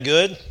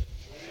Good?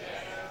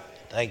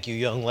 Thank you,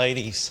 young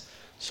ladies,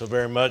 so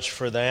very much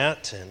for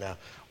that. And I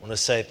want to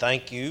say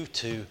thank you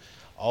to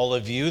all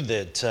of you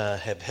that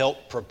have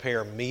helped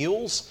prepare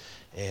meals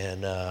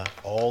and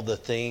all the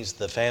things,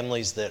 the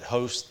families that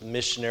host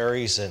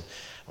missionaries. And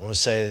I want to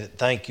say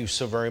thank you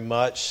so very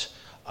much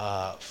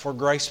for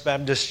Grace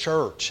Baptist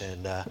Church.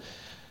 And,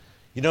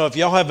 if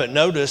y'all haven't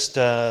noticed,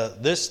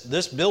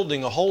 this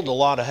building will hold a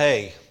lot of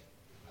hay.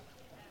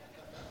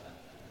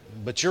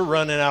 But you're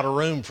running out of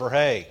room for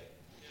hay.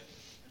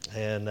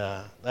 And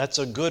that's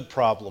a good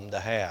problem to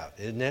have,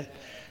 isn't it?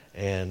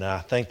 And I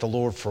thank the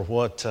Lord for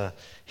what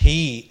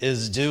He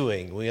is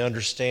doing. We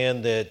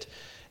understand that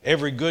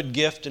every good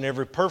gift and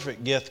every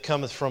perfect gift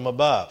cometh from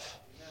above.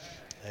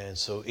 And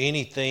so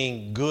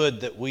anything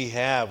good that we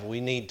have,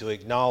 we need to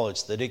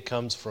acknowledge that it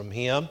comes from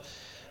Him.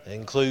 It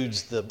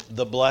includes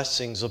the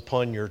blessings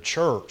upon your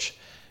church.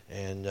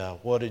 And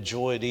what a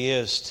joy it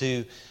is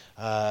to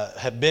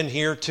have been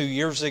here 2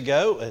 years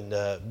ago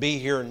and be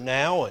here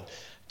now, and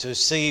to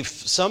see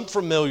some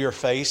familiar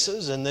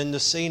faces and then to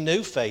see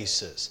new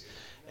faces.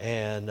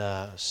 And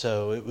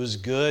so it was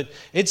good.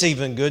 It's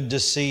even good to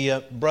see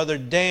Brother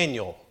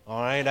Daniel,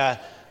 all right?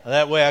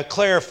 That way I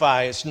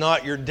clarify, it's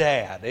not your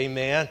dad,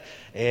 amen?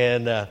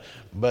 And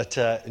but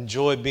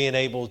enjoy being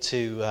able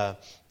to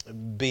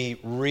be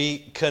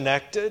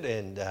reconnected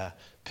and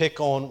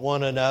pick on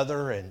one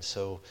another. And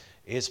so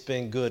it's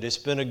been good. It's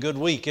been a good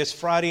week. It's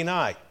Friday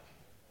night.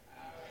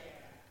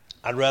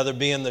 I'd rather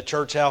be in the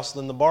church house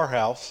than the bar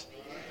house.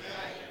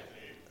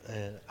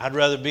 And I'd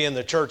rather be in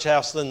the church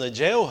house than the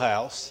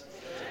jailhouse.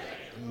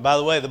 By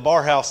the way, the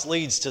bar house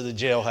leads to the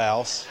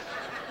jailhouse.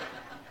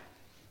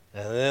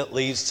 And then it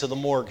leads to the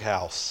morgue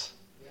house.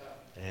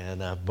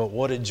 And but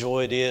what a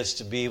joy it is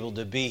to be able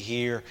to be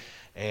here.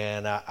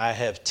 And I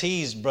have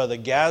teased Brother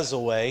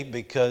Gazaway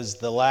because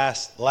the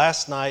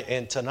last night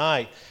and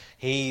tonight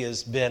he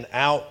has been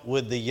out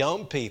with the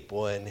young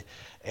people,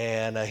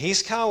 and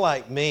he's kind of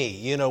like me.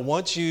 You know,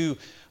 once you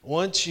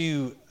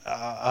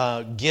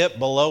get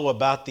below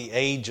about the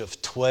age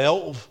of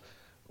 12,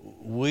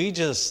 we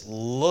just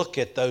look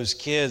at those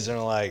kids and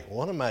are like,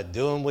 what am I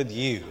doing with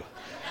you?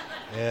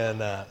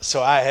 And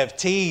so I have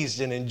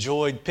teased and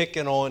enjoyed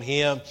picking on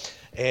him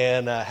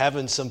and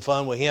having some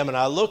fun with him. And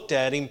I looked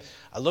at him,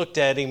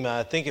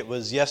 I think it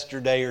was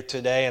yesterday or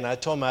today, and I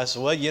told him, I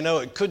said, well,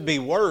 it could be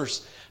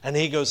worse. And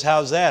he goes,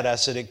 how's that? I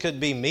said, it could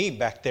be me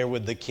back there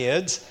with the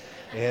kids.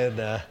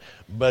 And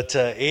But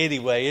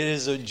anyway, it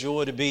is a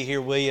joy to be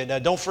here with you. Now,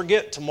 don't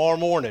forget tomorrow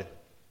morning,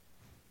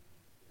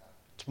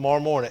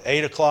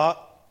 8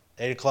 o'clock.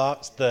 8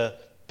 o'clock's the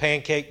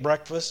pancake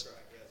breakfast.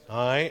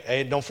 All right.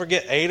 Hey, don't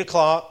forget, 8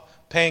 o'clock,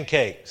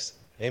 pancakes.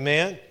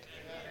 Amen?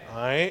 All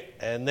right.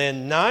 And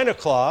then 9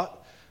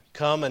 o'clock,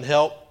 come and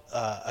help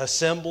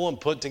assemble and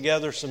put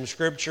together some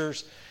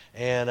scriptures.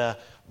 And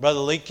Brother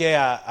Leake,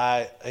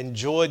 I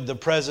enjoyed the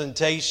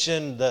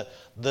presentation,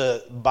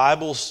 the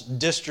Bible's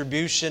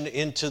distribution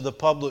into the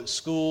public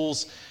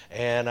schools,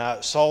 and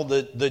I saw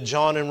the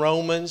John and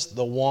Romans,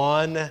 the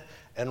Juan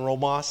and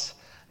Romas,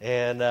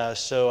 and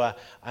so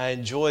I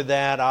enjoy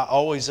that. I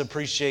always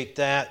appreciate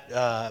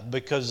that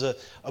because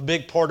a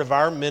big part of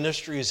our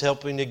ministry is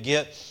helping to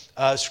get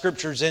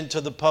scriptures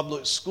into the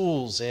public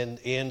schools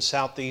in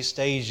Southeast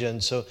Asia,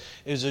 and so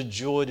it was a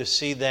joy to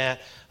see that.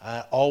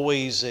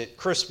 Always at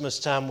Christmas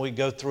time, we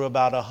go through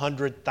about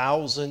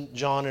 100,000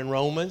 John and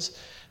Romans,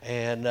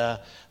 and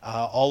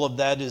all of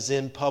that is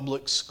in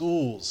public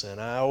schools.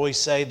 And I always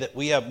say that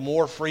we have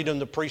more freedom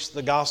to preach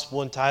the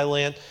gospel in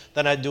Thailand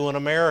than I do in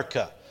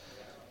America.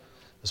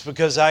 It's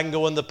because I can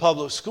go in the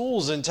public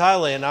schools in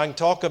Thailand, I can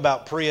talk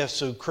about Priya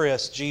Su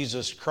Christ,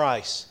 Jesus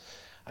Christ.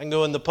 I can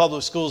go in the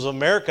public schools of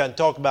America and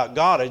talk about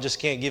God, I just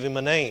can't give Him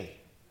a name.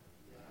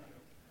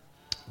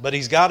 But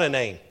He's got a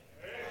name.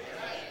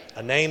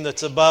 A name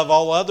that's above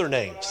all other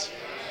names.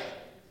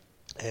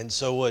 And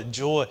so a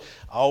joy.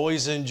 I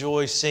always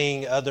enjoy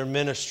seeing other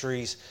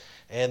ministries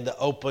and the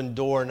open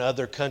door in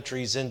other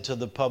countries into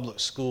the public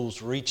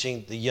schools,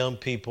 reaching the young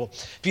people.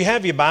 If you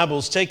have your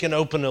Bibles, take and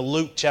open to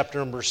Luke chapter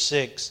number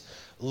 6.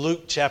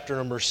 Luke chapter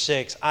number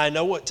 6. I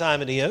know what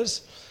time it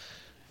is.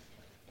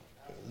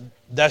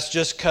 That's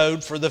just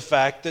code for the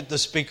fact that the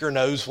speaker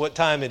knows what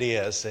time it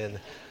is.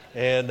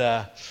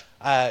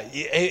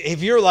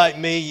 If you're like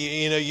me,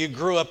 you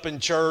grew up in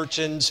church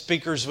and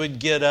speakers would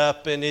get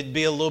up and it'd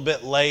be a little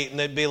bit late and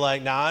they'd be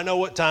like, now I know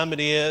what time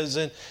it is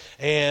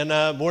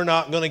and we're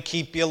not going to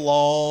keep you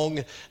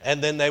long.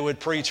 And then they would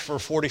preach for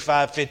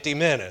 45, 50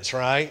 minutes,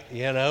 right?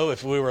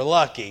 If we were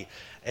lucky.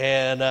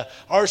 And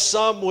or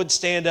some would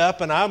stand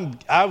up, and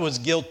I was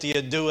guilty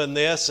of doing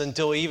this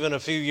until even a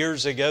few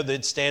years ago.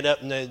 They'd stand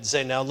up and they'd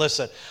say, now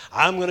listen,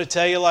 I'm going to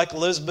tell you like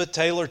Elizabeth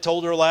Taylor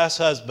told her last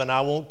husband, I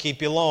won't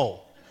keep you long.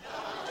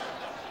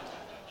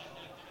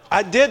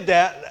 I did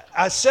that.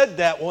 I said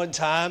that one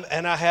time,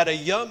 and I had a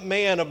young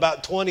man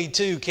about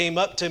 22 came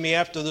up to me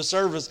after the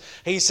service.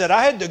 He said,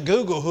 I had to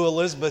Google who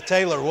Elizabeth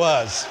Taylor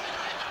was.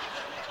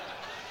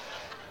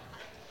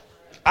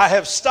 I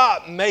have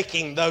stopped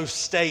making those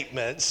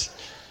statements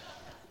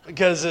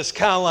Because it's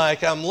kind of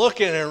like I'm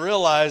looking and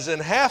realizing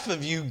half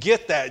of you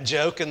get that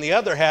joke and the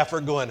other half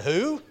are going,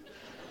 who?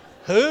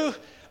 Who?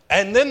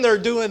 And then they're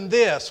doing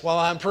this while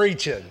I'm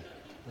preaching.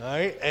 All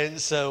right? And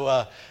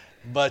so,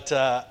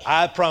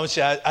 I promise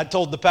you, I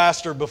told the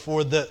pastor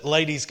before the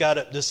ladies got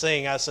up to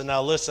sing, I said,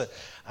 now listen,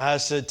 I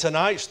said,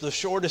 tonight's the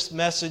shortest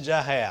message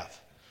I have.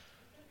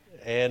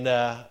 And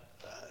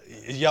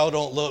y'all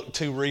don't look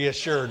too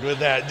reassured with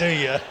that, do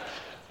you?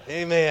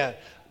 Amen.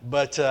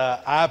 But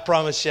I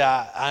promise you,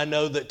 I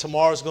know that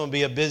tomorrow's going to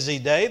be a busy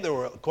day. There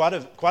were quite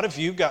a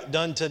few got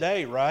done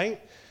today, right?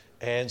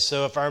 And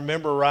so if I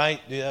remember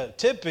right,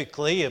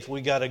 typically if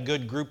we got a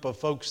good group of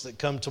folks that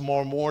come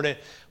tomorrow morning,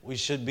 we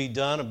should be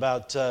done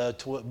about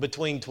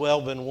between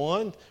 12 and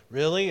 1,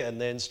 really,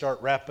 and then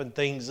start wrapping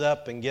things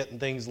up and getting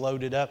things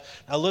loaded up.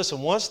 Now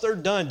listen, once they're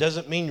done,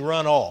 doesn't mean you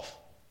run off.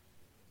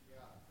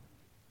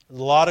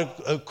 There's a lot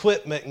of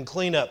equipment and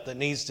cleanup that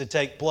needs to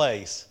take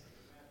place.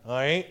 All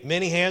right?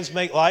 Many hands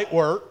make light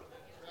work.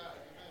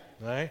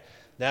 All right?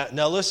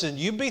 Now listen,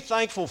 you be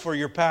thankful for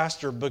your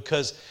pastor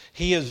because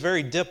he is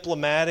very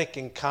diplomatic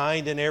and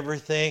kind and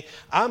everything.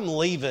 I'm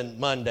leaving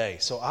Monday,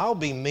 so I'll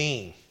be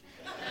mean.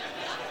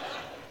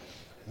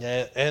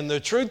 And the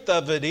truth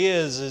of it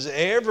is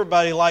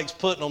everybody likes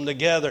putting them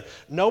together.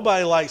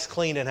 Nobody likes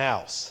cleaning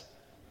house.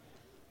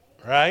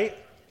 Right?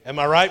 Am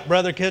I right,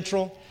 Brother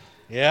Kittrell?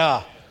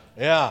 Yeah.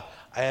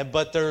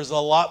 But there's a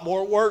lot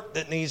more work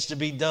that needs to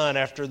be done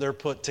after they're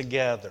put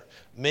together.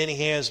 Many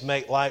hands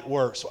make light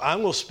work. So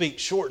I'm going to speak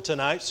short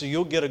tonight so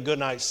you'll get a good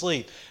night's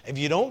sleep. If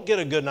you don't get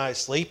a good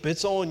night's sleep,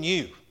 it's on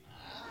you.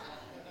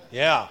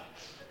 Yeah.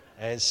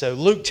 And so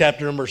Luke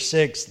chapter number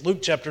 6.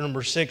 Look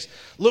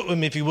with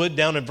me if you would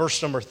down in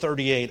verse number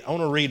 38. I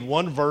want to read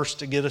one verse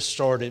to get us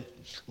started.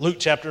 Luke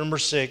chapter number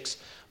 6,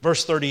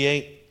 verse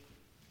 38.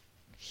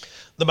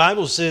 The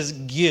Bible says,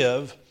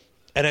 give,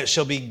 and it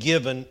shall be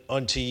given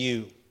unto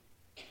you.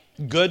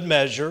 Good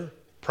measure,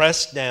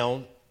 pressed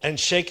down, and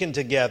shaken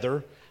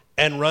together,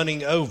 and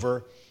running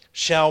over,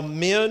 shall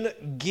men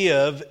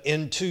give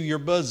into your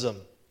bosom.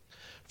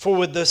 For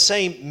with the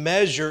same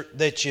measure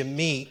that you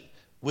meet,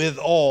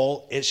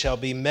 withal it shall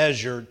be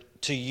measured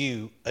to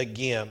you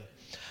again.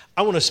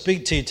 I want to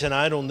speak to you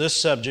tonight on this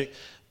subject,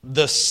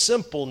 the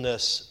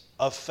simpleness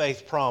of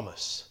faith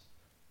promise.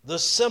 The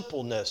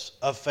simpleness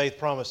of faith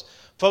promise.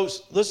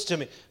 Folks, listen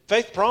to me.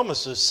 Faith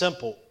promise is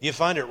simple. You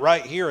find it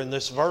right here in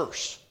this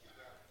verse.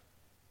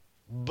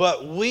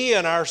 But we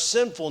in our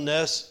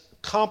sinfulness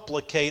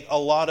complicate a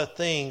lot of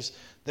things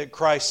that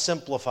Christ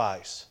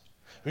simplifies.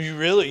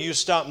 You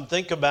stop and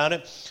think about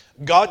it.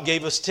 God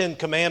gave us 10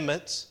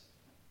 commandments.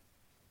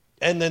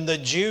 And then the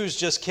Jews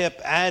just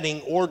kept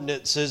adding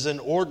ordinances and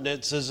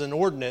ordinances and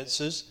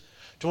ordinances.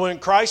 To when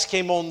Christ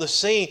came on the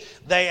scene,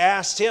 they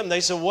asked him,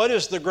 they said, what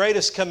is the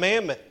greatest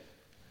commandment?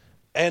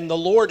 And the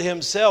Lord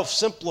himself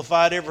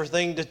simplified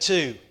everything to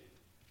 2.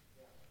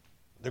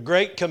 The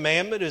great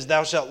commandment is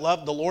thou shalt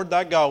love the Lord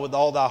thy God with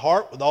all thy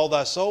heart, with all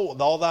thy soul,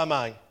 with all thy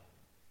mind.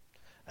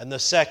 And the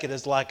second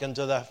is like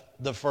unto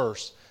the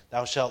first.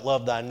 Thou shalt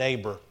love thy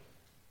neighbor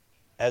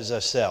as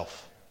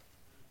thyself.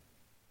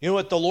 You know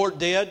what the Lord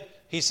did?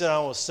 He said, I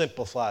want to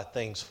simplify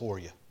things for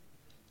you.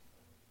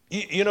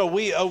 You know,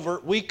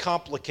 we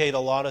complicate a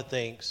lot of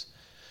things.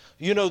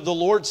 You know, the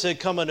Lord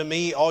said, come unto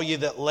me, all you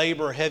that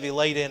labor heavy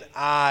laden,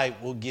 I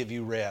will give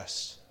you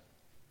rest.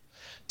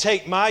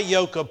 Take my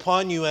yoke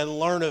upon you and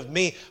learn of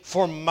me,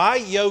 for my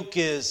yoke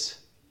is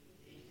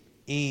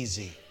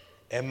easy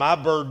and my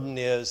burden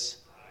is.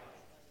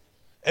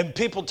 And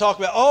people talk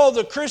about, oh,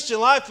 the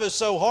Christian life is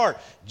so hard.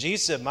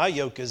 Jesus said, my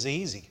yoke is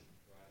easy.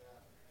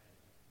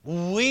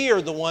 We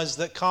are the ones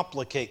that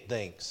complicate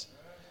things.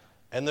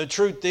 And the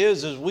truth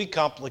is we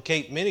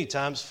complicate many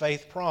times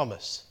faith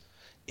promise.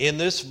 In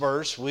this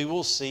verse, we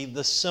will see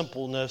the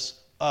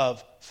simpleness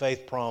of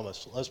faith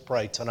promise. Let's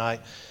pray tonight.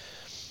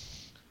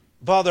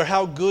 Father,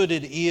 how good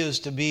it is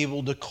to be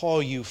able to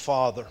call you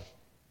Father.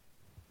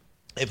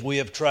 If we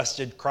have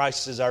trusted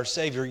Christ as our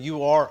Savior,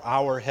 you are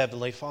our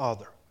Heavenly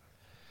Father.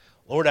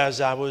 Lord,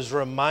 as I was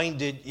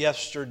reminded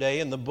yesterday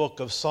in the book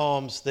of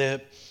Psalms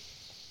that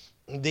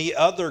the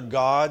other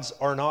gods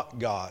are not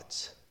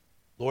gods.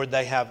 Lord,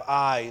 they have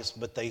eyes,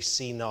 but they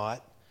see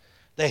not.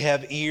 They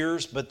have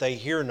ears, but they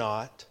hear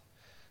not.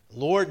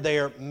 Lord, they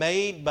are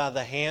made by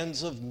the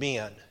hands of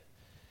men.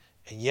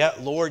 And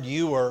yet, Lord,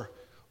 you are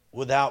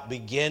without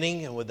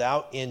beginning and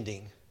without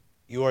ending.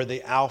 You are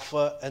the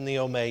Alpha and the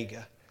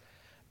Omega.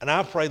 And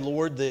I pray,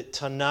 Lord, that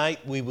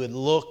tonight we would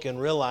look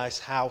and realize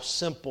how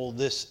simple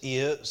this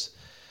is.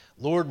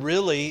 Lord,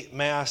 really,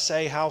 may I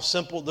say how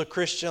simple the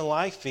Christian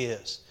life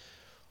is.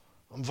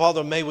 And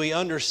Father, may we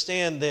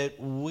understand that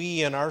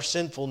we in our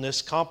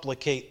sinfulness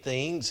complicate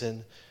things,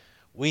 and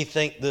we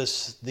think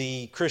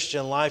the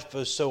Christian life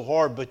is so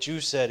hard, but you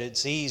said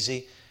it's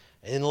easy.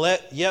 And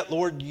yet,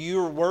 Lord,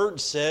 your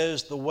word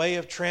says the way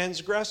of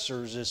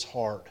transgressors is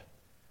hard.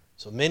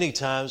 So many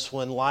times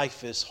when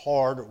life is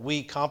hard,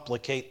 we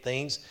complicate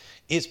things.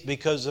 It's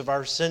because of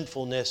our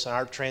sinfulness and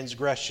our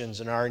transgressions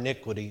and our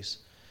iniquities.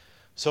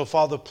 So,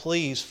 Father,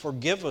 please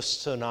forgive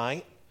us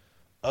tonight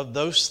of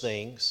those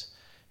things.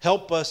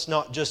 Help us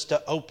not just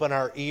to open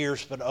our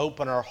ears, but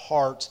open our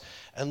hearts.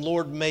 And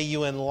Lord, may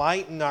you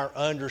enlighten our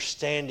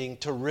understanding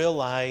to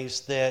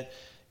realize that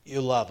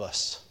you love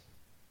us.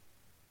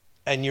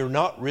 And you're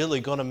not really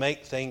going to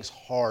make things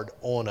hard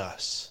on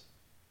us.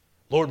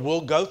 Lord,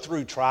 we'll go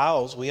through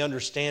trials. We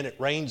understand it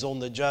rains on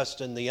the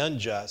just and the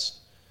unjust.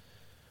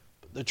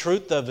 But the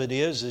truth of it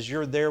is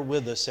you're there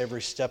with us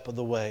every step of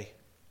the way.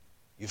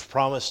 You've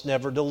promised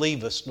never to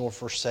leave us nor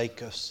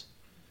forsake us.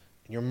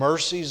 And your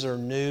mercies are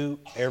new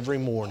every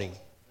morning.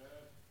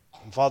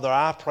 And Father,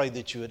 I pray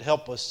that you would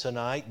help us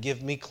tonight.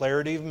 Give me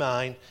clarity of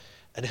mind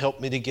and help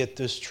me to get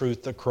this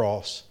truth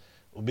across.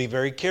 We'll be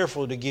very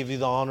careful to give you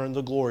the honor and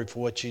the glory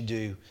for what you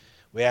do.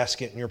 We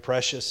ask it in your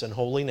precious and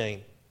holy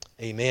name.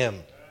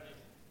 Amen.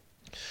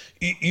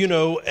 You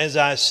know, as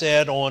I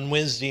said on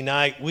Wednesday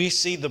night, we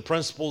see the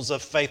principles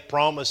of faith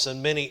promise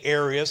in many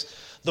areas.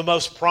 The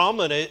most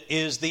prominent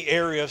is the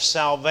area of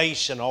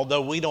salvation.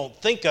 Although we don't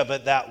think of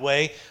it that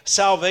way,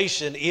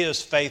 salvation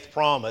is faith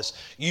promise.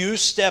 You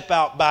step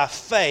out by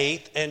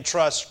faith and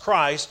trust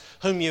Christ,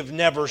 whom you've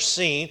never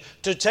seen,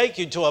 to take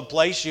you to a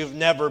place you've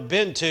never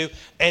been to.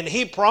 And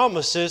He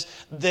promises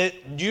that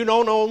you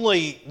don't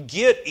only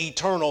get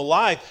eternal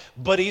life,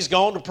 but He's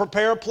going to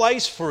prepare a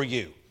place for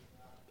you.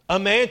 A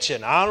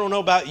mansion. I don't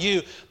know about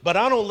you, but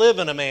I don't live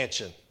in a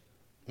mansion.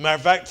 Matter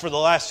of fact, for the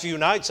last few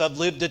nights, I've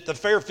lived at the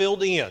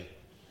Fairfield Inn.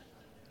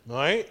 All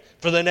right?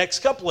 For the next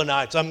couple of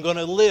nights, I'm going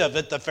to live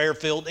at the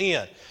Fairfield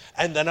Inn.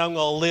 And then I'm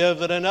going to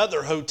live at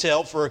another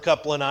hotel for a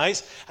couple of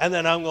nights. And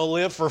then I'm going to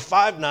live for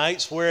 5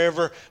 nights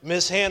wherever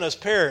Miss Hannah's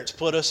parents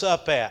put us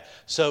up at.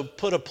 So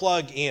put a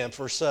plug in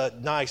for a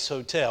nice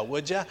hotel,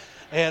 would you?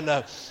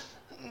 And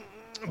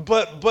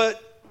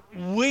but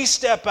we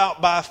step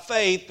out by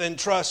faith and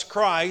trust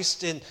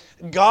Christ. And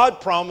God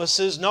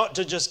promises not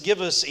to just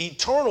give us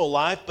eternal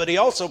life, but He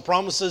also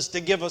promises to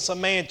give us a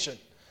mansion.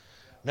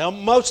 Now,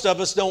 most of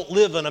us don't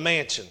live in a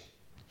mansion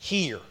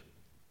here,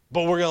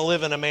 but we're going to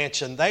live in a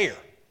mansion there.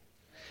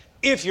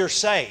 If you're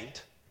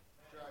saved,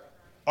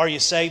 are you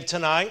saved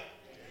tonight?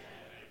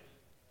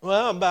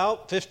 Well,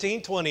 about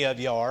 15, 20 of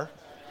you are.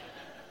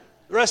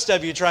 The rest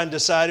of you are trying to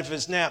decide if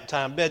it's nap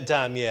time,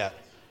 bedtime yet,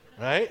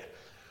 right?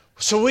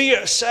 So we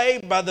are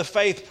saved by the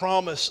faith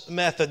promise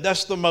method.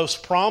 That's the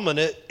most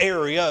prominent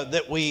area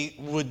that we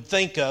would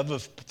think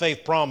of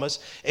faith promise.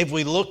 If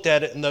we looked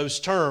at it in those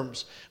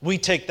terms, we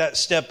take that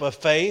step of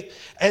faith.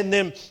 And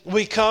then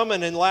we come,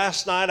 and then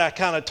last night I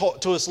kind of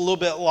talked to us a little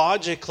bit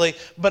logically,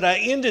 but I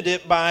ended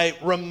it by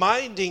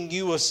reminding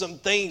you of some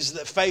things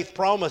that faith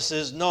promise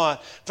is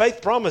not.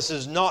 Faith promise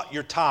is not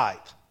your tithe.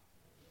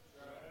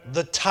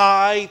 The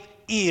tithe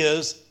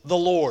is the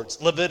Lord's.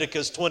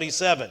 Leviticus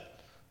 27,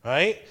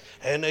 right?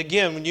 And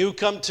again, when you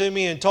come to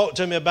me and talk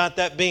to me about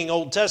that being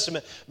Old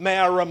Testament, may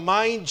I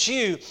remind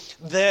you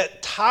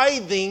that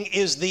tithing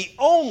is the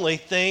only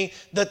thing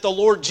that the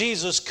Lord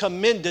Jesus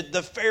commended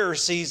the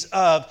Pharisees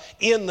of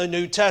in the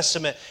New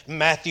Testament.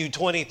 Matthew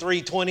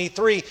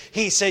 23:23,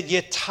 He said,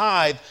 you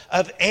tithe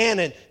of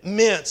anise,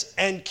 mints,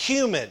 and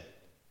cumin.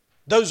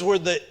 Those were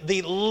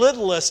the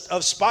littlest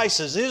of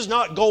spices. It is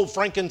not gold,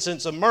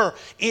 frankincense, and myrrh.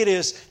 It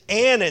is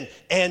anise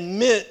and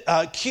mint,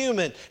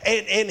 cumin.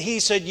 And He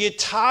said, you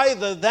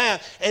tithe of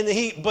that.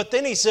 But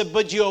then He said,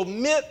 but you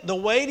omit the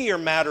weightier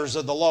matters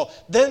of the law.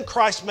 Then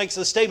Christ makes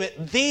the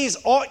statement, these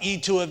ought ye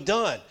to have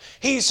done.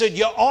 He said,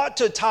 you ought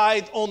to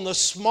tithe on the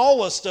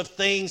smallest of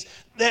things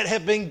that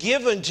have been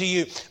given to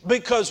you,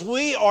 because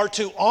we are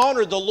to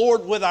honor the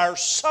Lord with our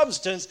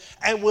substance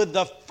and with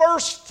the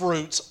first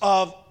fruits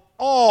of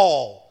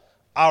all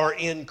our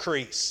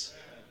increase.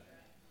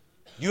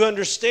 You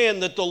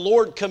understand that the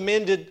Lord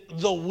commended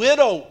the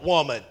widow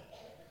woman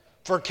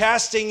for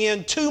casting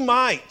in 2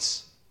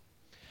 mites.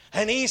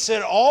 And He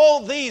said,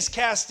 all these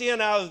cast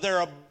in out of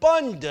their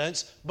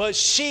abundance, but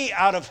she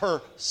out of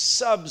her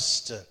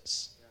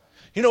substance.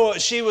 You know what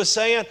she was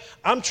saying?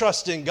 I'm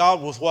trusting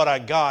God with what I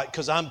got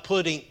because I'm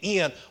putting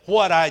in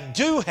what I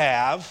do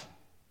have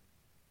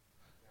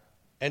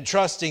and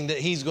trusting that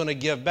He's going to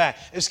give back.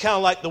 It's kind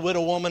of like the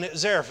widow woman at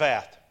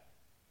Zarephath.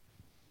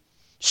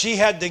 She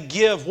had to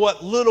give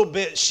what little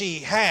bit she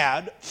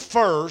had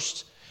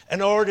first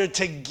in order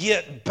to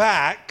get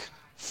back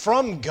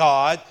from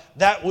God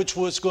that which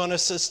was going to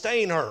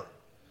sustain her.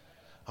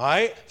 All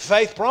right?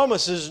 Faith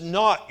promise is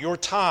not your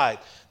tithe.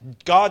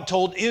 God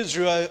told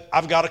Israel,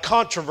 I've got a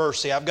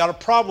controversy. I've got a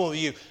problem with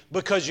you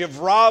because you've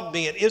robbed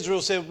me. And Israel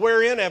said,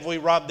 wherein have we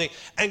robbed thee?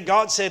 And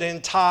God said, in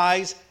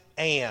tithes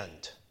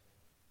and.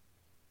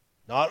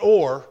 Not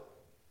or,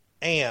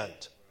 and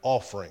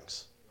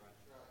offerings.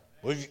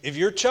 If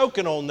you're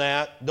choking on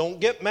that, don't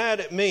get mad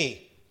at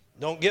me.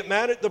 Don't get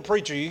mad at the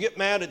preacher. You get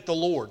mad at the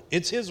Lord.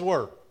 It's His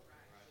word.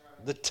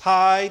 The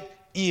tithe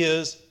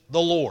is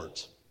the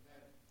Lord's.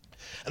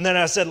 And then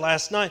I said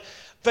last night,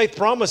 faith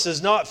promise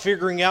is not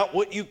figuring out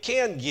what you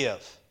can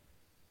give.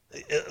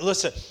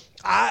 Listen,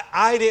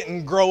 I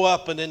didn't grow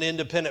up in an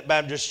independent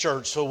Baptist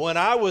church. So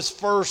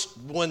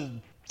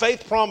when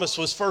faith promise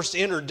was first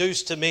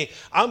introduced to me,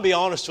 I'll be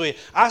honest with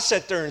you, I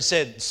sat there and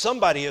said,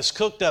 somebody has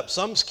cooked up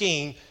some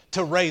scheme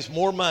to raise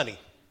more money.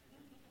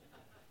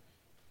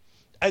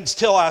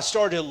 Until I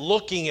started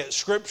looking at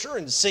Scripture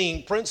and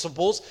seeing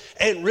principles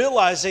and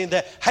realizing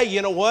that, hey,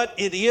 you know what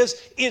it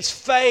is? It's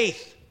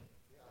faith.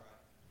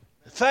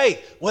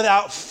 Faith.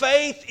 Without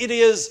faith, it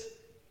is,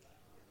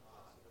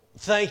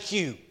 thank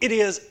you, it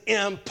is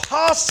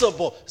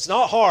impossible. It's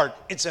not hard.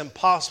 It's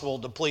impossible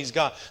to please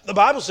God. The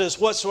Bible says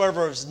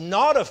whatsoever is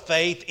not of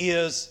faith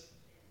is,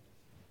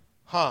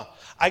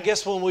 I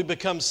guess when we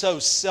become so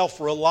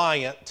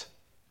self-reliant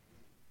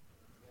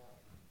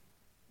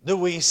that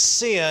we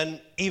sin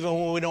even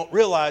when we don't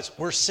realize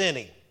we're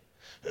sinning.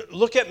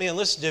 Look at me and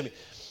listen to me.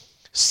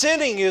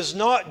 Sinning is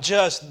not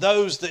just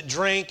those that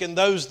drink and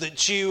those that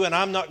chew, and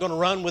I'm not going to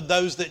run with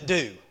those that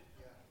do.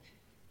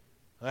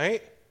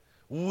 Right?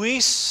 We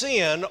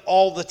sin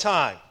all the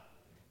time.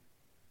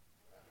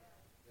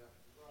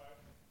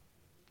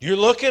 You're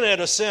looking at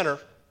a sinner.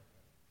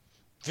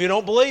 If you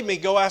don't believe me,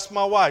 go ask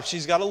my wife.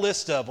 She's got a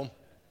list of them.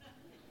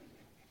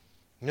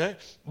 Okay?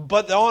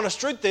 But the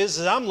honest truth is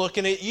that I'm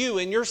looking at you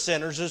and your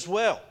sinners as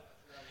well.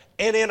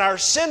 And in our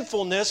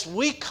sinfulness,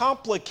 we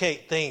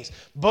complicate things.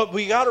 But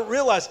we got to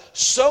realize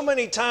so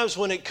many times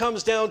when it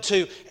comes down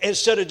to,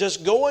 instead of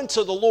just going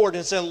to the Lord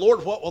and saying,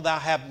 Lord, what will thou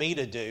have me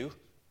to do?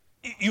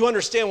 You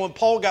understand when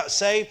Paul got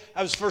saved,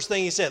 that was the first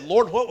thing he said,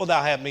 Lord, what will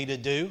thou have me to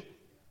do?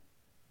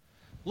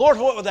 Lord,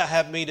 what will thou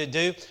have me to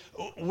do?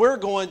 We're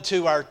going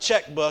to our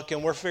checkbook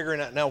and we're figuring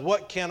out, now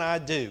what can I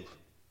do?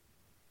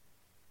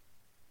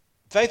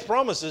 Faith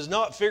promise is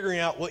not figuring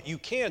out what you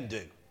can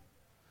do.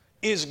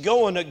 Is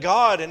going to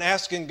God and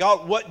asking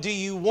God, what do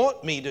you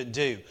want me to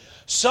do?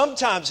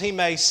 Sometimes he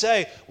may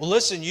say, well,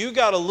 listen, you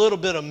got a little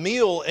bit of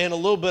meal and a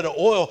little bit of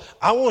oil.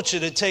 I want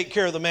you to take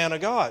care of the man of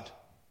God.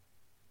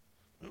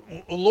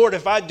 Lord,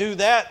 if I do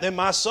that, then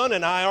my son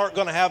and I aren't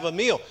going to have a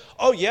meal.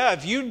 Oh, yeah,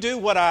 if you do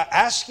what I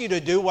ask you to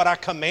do, what I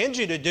command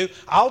you to do,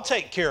 I'll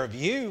take care of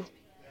you.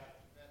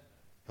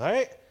 All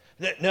right?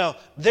 Now,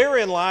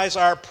 therein lies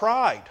our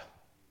pride.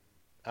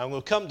 I'm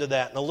going to come to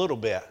that in a little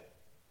bit.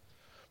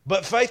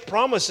 But faith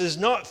promise is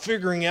not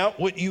figuring out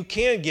what you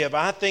can give.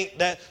 I think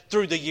that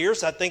through the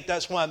years, I think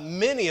that's why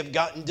many have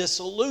gotten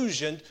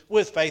disillusioned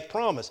with faith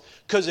promise.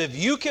 Because if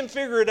you can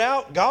figure it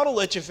out, God will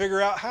let you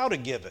figure out how to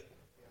give it.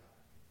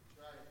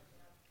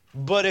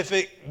 But if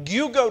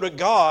you go to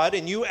God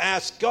and you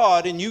ask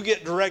God and you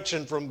get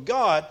direction from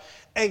God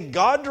and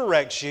God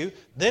directs you,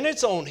 then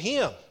it's on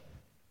Him.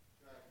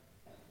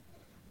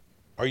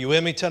 Are you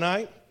with me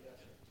tonight?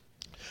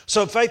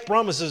 So faith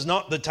promise is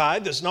not the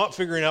tithe. It's not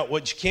figuring out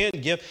what you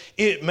can give.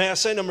 May I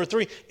say number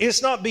 3,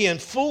 it's not being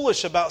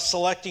foolish about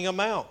selecting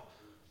amount.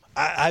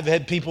 I've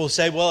had people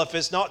say, well, if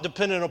it's not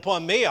dependent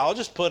upon me, I'll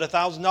just put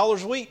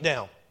 $1,000 a week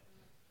down.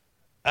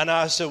 And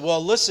I said,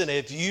 well, listen,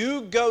 if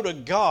you go to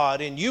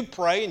God and you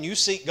pray and you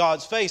seek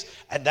God's face,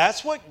 and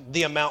that's what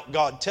the amount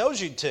God tells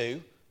you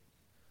to,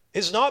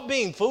 it's not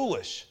being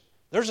foolish.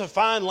 There's a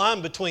fine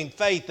line between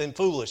faith and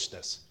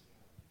foolishness.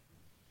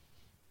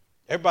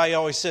 Everybody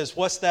always says,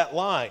 what's that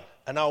line?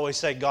 And I always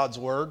say, God's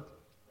Word.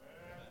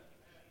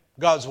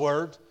 God's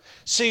Word.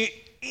 See,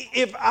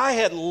 if I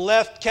had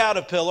left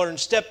Caterpillar and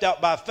stepped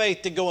out by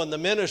faith to go in the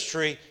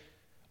ministry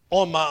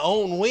on my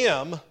own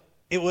whim,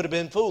 it would have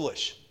been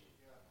foolish.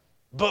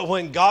 But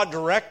when God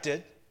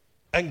directed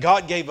and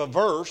God gave a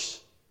verse,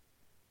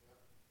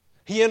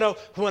 you know,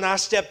 when I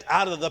stepped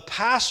out of the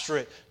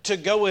pastorate to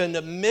go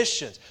into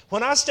missions,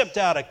 when I stepped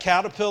out of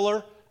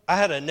Caterpillar, I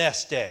had a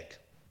nest egg.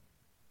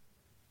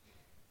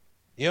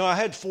 You know, I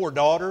had 4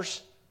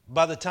 daughters.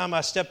 By the time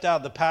I stepped out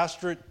of the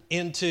pastorate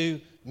into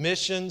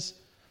missions,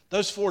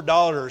 those 4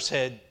 daughters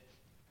had,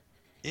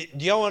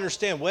 do y'all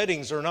understand,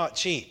 weddings are not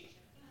cheap.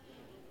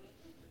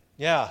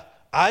 Yeah,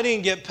 I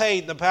didn't get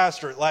paid in the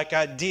pastorate like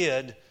I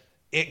did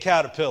at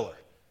Caterpillar.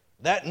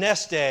 That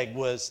nest egg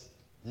was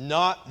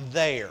not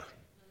there.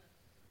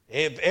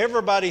 If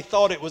everybody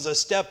thought it was a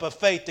step of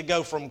faith to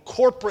go from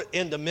corporate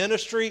into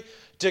ministry,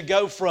 to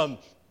go from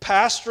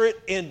pastorate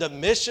into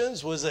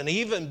missions was an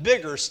even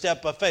bigger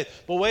step of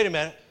faith. But wait a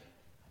minute.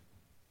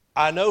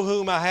 I know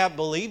whom I have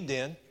believed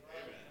in.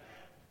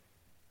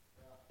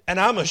 And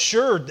I'm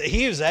assured that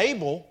He is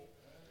able,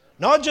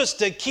 not just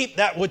to keep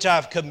that which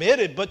I've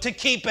committed, but to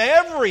keep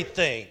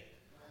everything.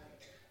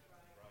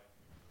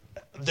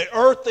 The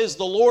earth is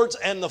the Lord's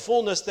and the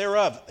fullness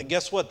thereof. And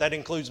guess what? That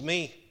includes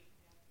me.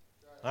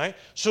 All right?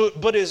 So,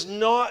 but it's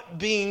not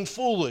being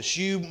foolish.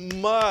 You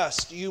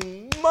must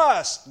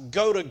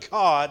go to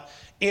God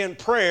in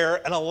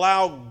prayer and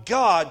allow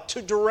God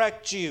to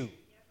direct you.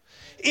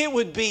 It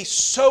would be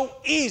so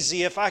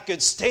easy if I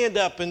could stand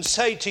up and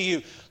say to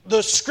you,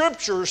 the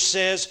Scripture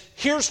says,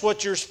 here's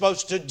what you're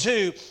supposed to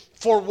do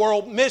for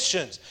world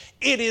missions.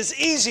 It is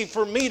easy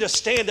for me to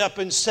stand up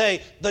and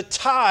say, the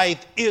tithe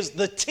is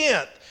the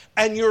 10th.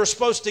 And you're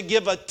supposed to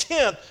give a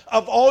 10th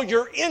of all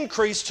your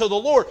increase to the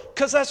Lord,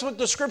 because that's what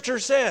the Scripture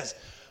says.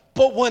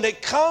 But when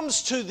it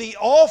comes to the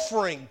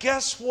offering,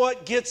 guess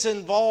what gets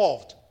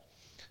involved?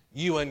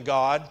 You and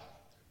God.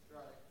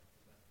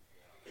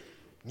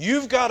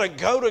 You've got to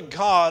go to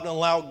God and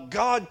allow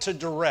God to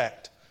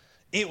direct.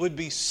 It would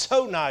be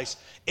so nice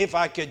if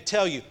I could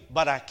tell you,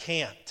 but I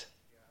can't.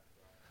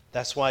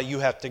 That's why you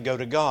have to go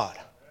to God.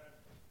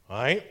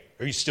 All right?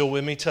 Are you still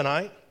with me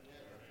tonight?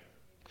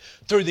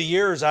 Through the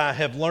years, I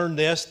have learned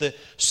this, that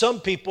some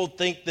people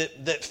think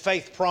that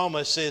faith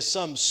promise is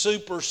some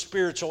super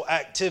spiritual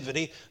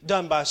activity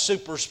done by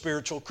super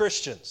spiritual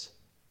Christians.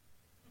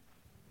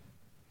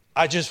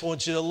 I just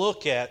want you to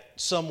look at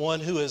someone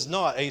who is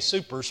not a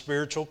super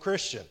spiritual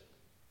Christian.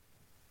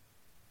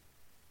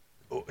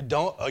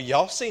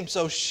 Y'all seem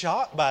so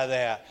shocked by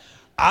that.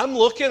 I'm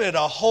looking at a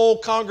whole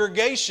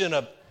congregation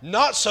of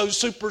not so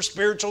super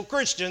spiritual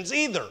Christians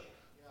either.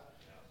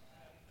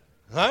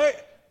 Right?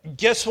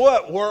 Guess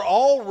what? We're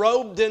all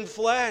robed in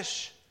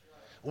flesh.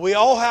 We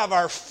all have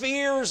our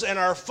fears and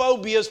our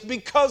phobias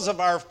because of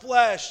our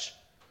flesh.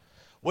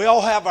 We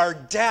all have our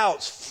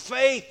doubts.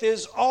 Faith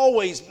is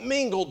always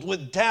mingled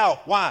with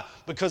doubt. Why?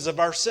 Because of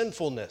our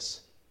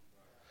sinfulness.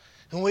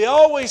 And we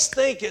always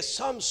think it's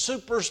some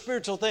super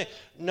spiritual thing.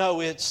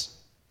 No, it's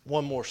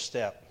one more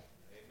step.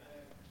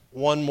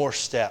 One more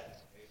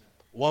step.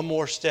 One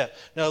more step.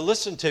 Now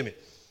listen to me.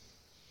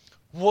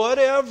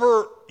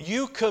 Whatever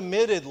you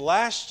committed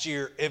last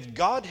year, if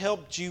God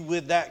helped you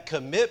with that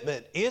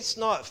commitment, it's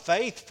not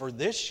faith for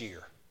this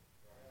year.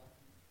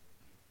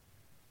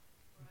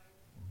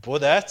 Boy,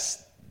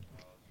 that's...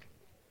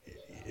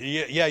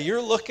 Yeah,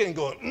 you're looking and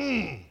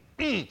going,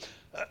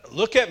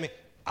 look at me.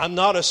 I'm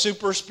not a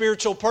super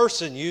spiritual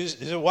person.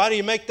 Why do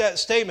you make that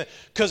statement?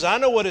 Because I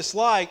know what it's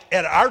like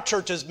at our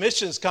church's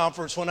missions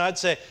conference when I'd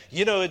say,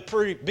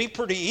 it'd be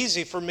pretty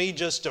easy for me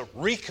just to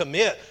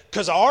recommit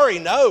because I already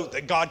know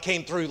that God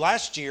came through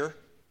last year.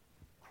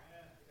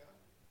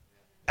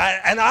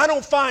 And I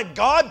don't find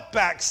God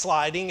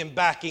backsliding and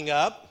backing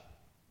up.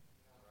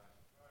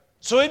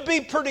 So it'd be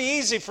pretty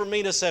easy for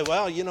me to say,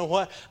 well, you know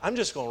what? I'm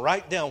just going to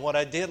write down what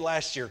I did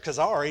last year because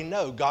I already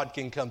know God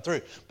can come through.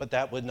 But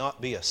that would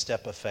not be a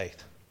step of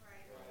faith.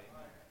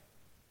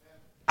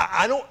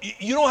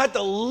 You don't have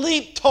to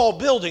leap tall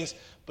buildings,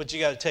 but you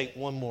got to take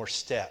one more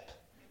step.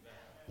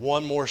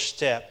 One more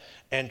step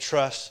and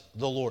trust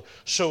the Lord.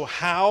 So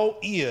how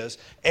is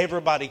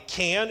everybody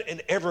can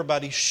and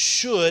everybody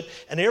should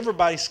and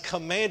everybody's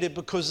commanded,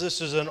 because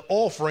this is an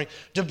offering,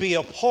 to be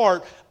a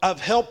part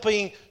of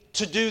helping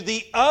to do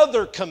the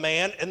other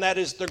command, and that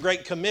is the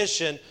Great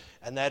Commission,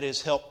 and that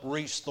is help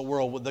reach the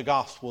world with the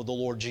gospel of the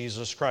Lord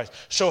Jesus Christ.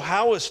 So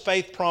how is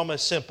faith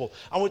promise simple?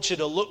 I want you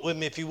to look with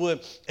me, if you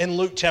would, in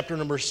Luke chapter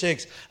number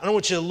 6. I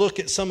want you to look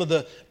at some of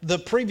the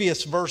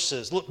previous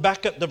verses. Look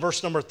back up to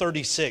verse number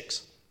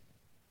 36.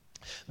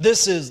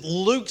 This is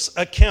Luke's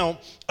account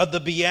of the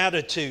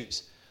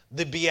Beatitudes.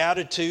 The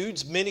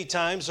Beatitudes many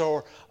times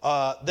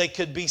they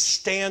could be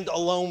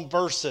stand-alone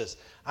verses.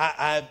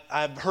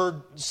 I've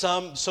heard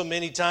some so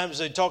many times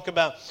they talk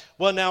about,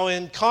 well, now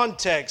in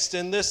context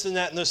and this and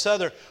that and this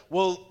other.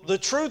 Well, the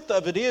truth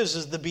of it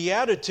is the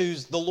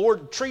Beatitudes, the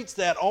Lord treats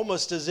that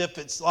almost as if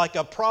it's like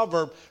a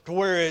proverb to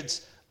where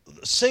it's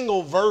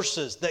single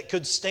verses that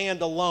could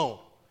stand alone,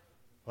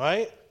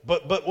 right?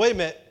 But wait a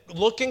minute,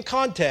 look in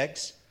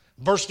context,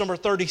 verse number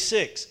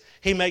 36.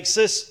 He makes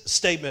this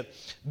statement,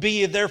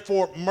 be ye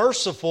therefore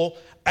merciful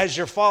as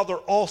your Father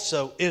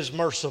also is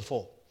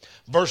merciful.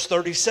 Verse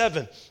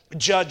 37,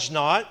 judge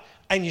not,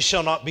 and you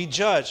shall not be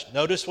judged.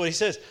 Notice what he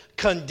says.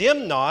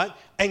 Condemn not,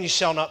 and you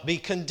shall not be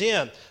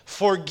condemned.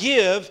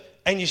 Forgive,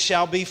 and you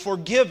shall be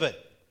forgiven.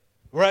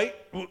 Right?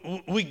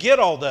 We get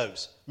all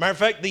those. Matter of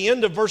fact, the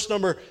end of verse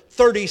number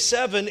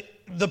 37,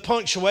 the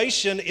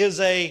punctuation is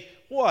a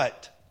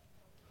what?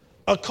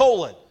 A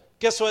colon.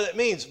 Guess what that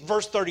means?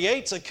 Verse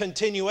 38 is a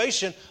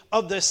continuation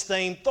of this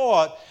same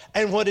thought.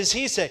 And what does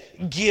he say?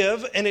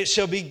 Give, and it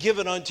shall be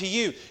given unto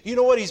you. You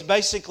know what he's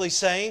basically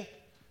saying?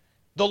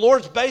 The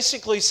Lord's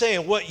basically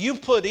saying what you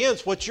put in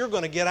is what you're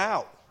going to get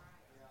out.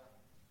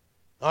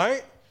 All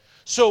right?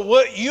 So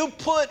what you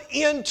put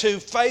into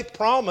faith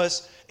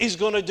promise is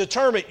going to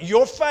determine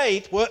your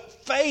faith. What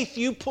faith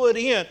you put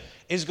in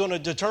is going to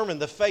determine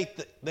the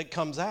faith that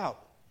comes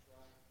out.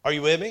 Are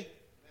you with me?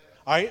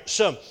 All right,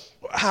 so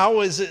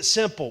how is it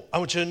simple? I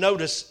want you to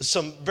notice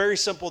some very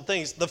simple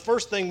things. The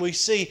first thing we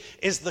see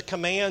is the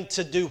command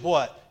to do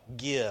what?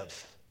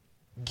 Give.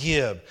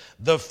 Give.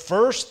 The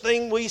first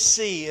thing we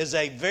see is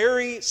a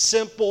very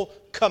simple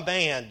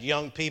command,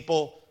 young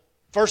people.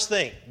 First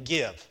thing,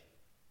 give.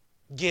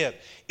 Give.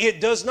 It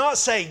does not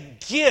say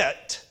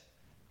get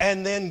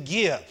and then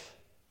give.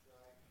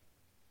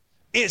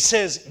 It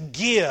says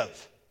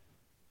give.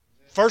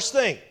 First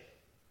thing.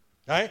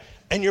 All right?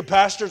 And your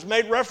pastor's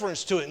made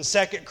reference to it in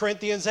 2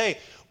 Corinthians 8.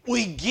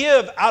 We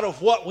give out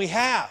of what we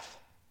have.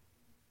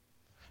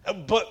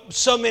 But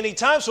so many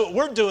times what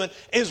we're doing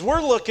is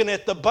we're looking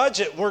at the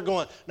budget. We're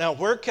going, now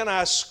where can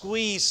I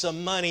squeeze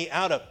some money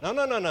out of?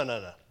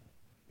 No.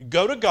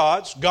 Go to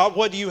God. God,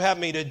 what do you have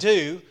me to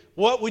do?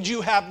 What would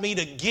you have me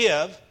to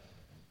give?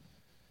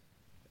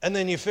 And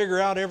then you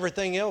figure out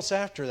everything else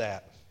after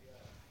that.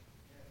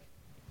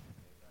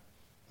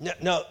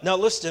 Now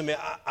listen to me.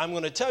 I'm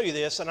going to tell you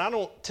this, and I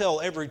don't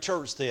tell every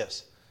church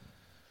this.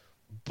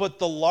 But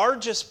the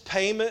largest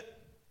payment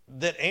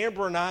that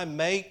Amber and I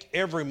make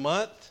every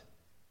month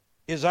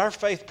is our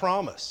faith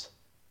promise.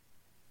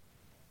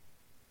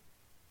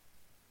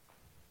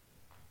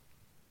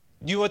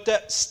 You know what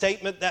that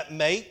statement that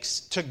makes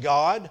to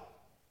God?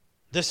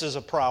 This is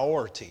a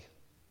priority.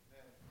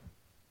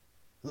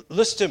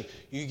 Listen to me.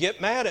 You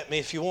get mad at me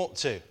if you want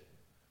to,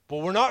 but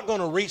we're not going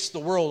to reach the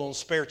world on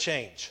spare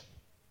change.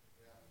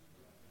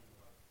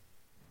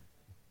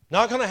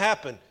 Not going to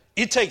happen.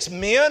 It takes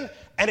men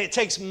and it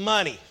takes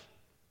money.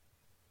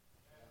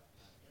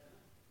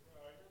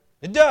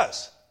 It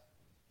does.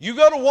 You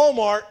go to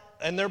Walmart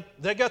and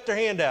they got their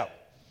hand out.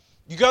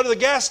 You go to the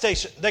gas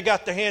station, they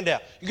got their hand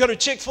out. You go to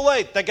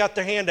Chick-fil-A, they got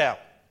their hand out.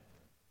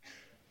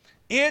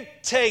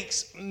 It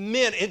takes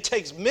men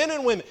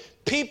and women,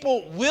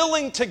 people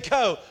willing to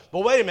go. But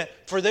wait a minute,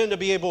 for them to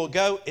be able to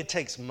go, it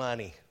takes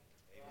money.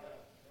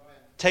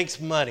 It takes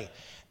money.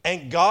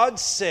 And God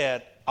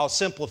said, I'll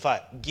simplify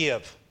it,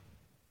 give.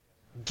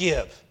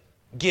 Give.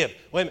 Give.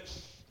 Wait a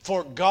minute.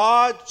 For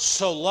God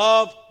so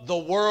loved the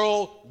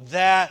world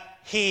that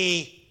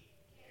He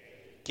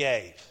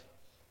gave.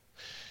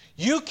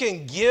 You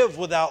can give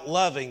without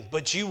loving,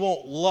 but you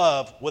won't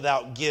love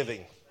without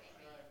giving.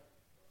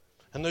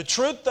 And the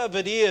truth of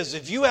it is,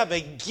 if you have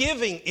a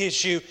giving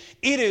issue,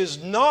 it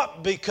is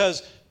not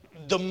because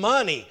the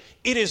money,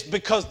 it is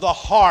because the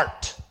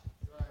heart.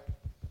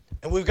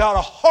 And we've got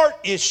a heart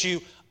issue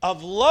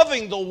of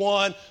loving the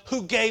one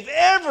who gave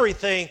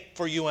everything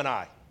for you and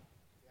I.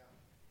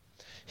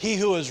 He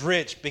who is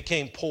rich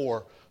became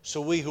poor, so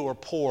we who are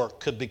poor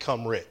could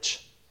become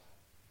rich.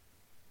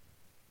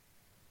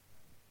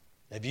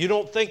 If you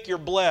don't think you're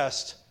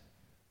blessed,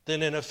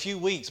 then in a few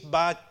weeks,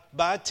 buy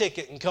a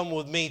ticket and come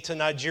with me to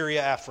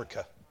Nigeria,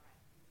 Africa.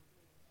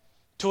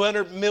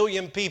 200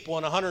 million people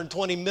and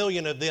 120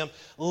 million of them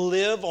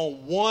live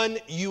on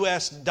 $1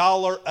 US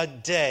a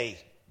day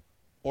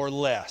or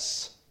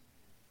less.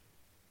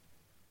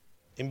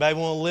 Anybody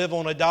want to live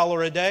on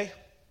 $1 a day?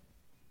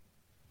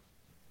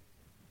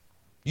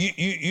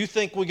 You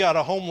think we got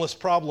a homeless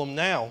problem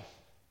now?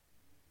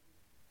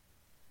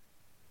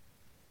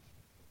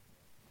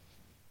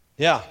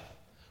 Yeah.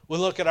 We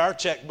look at our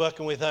checkbook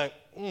and we think,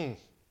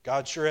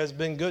 God sure has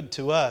been good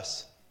to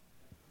us.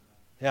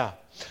 Yeah.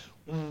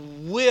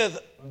 With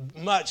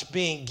much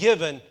being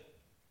given,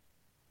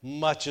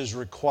 much is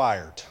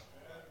required.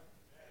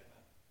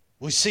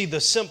 We see the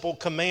simple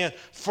command,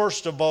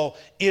 first of all,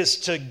 is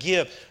to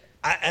give.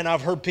 And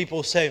I've heard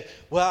people say,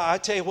 well, I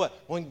tell you what,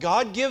 when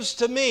God gives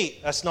to me,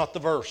 that's not the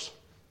verse.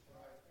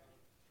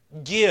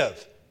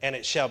 Give, and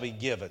it shall be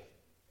given.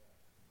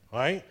 All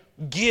right?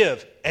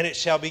 Give, and it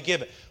shall be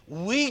given.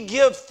 We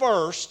give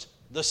first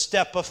the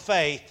step of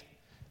faith,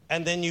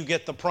 and then you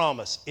get the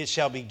promise. It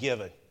shall be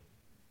given.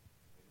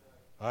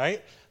 All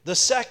right? The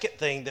second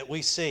thing that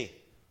we see.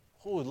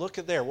 Oh, look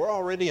at there. We're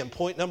already in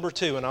point number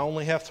 2, and I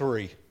only have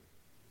 3.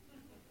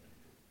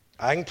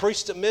 I can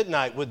preach at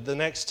midnight with the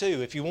next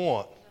 2 if you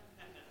want.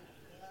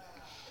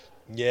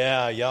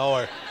 Yeah, y'all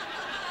are.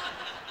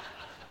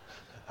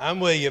 I'm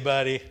with you,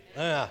 buddy.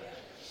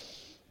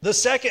 The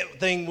second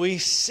thing we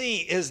see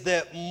is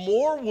that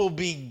more will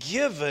be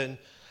given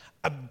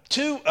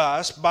to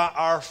us by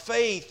our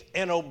faith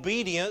and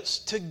obedience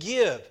to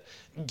give.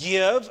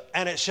 Give,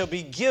 and it shall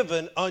be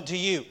given unto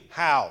you.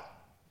 How?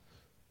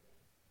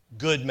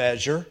 Good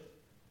measure,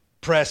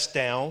 pressed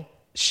down,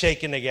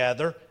 shaken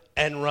together,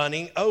 and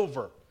running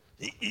over.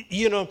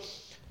 You know,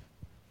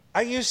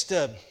 I used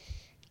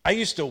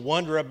to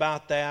wonder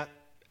about that,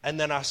 and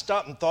then I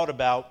stopped and thought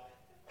about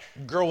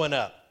growing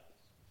up.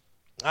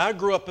 I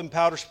grew up in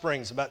Powder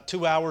Springs, about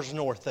 2 hours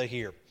north of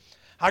here.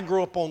 I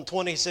grew up on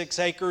 26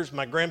 acres.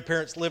 My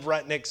grandparents lived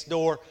right next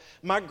door.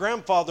 My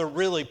grandfather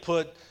really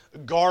put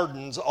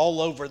gardens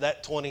all over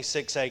that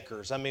 26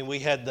 acres. I mean, we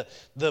had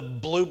the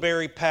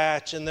blueberry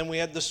patch, and then we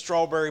had the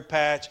strawberry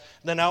patch.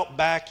 Then out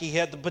back, he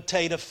had the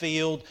potato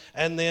field,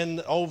 and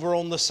then over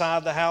on the side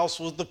of the house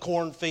was the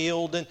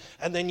cornfield,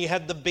 and then you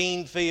had the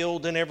bean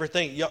field and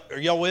everything. Are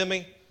y'all with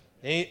me?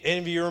 Any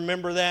of you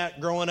remember that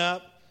growing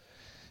up?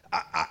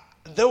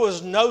 There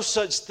was no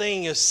such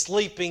thing as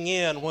sleeping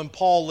in when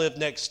Paul lived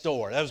next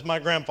door. That was my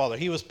grandfather.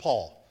 He was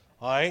Paul.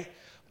 All right?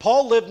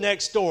 Paul lived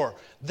next door.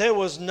 There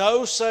was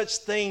no such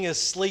thing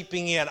as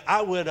sleeping in.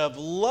 I would have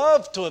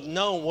loved to have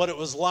known what it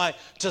was like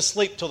to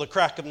sleep till the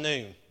crack of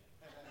noon.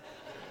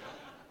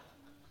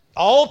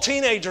 All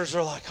teenagers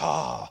are like,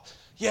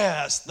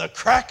 yes, the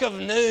crack of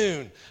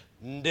noon.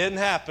 Didn't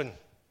happen.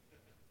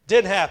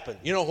 Didn't happen.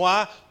 You know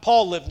why?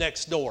 Paul lived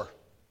next door.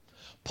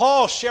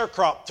 Paul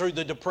sharecropped through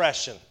the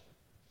Depression.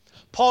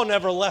 Paul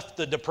never left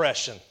the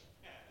Depression.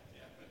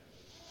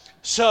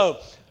 So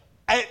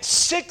at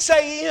 6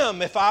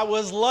 a.m., if I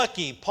was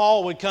lucky,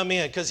 Paul would come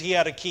in because he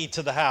had a key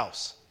to the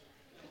house.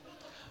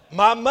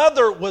 My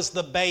mother was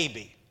the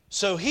baby,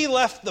 so he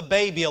left the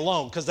baby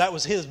alone because that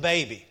was his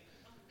baby.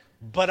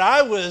 But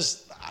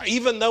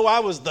even though I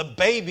was the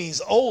baby's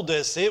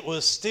oldest, it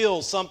was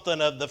still something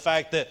of the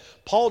fact that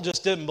Paul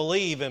just didn't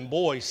believe in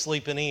boys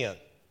sleeping in.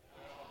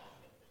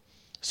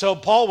 So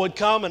Paul would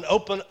come and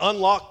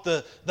unlock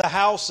the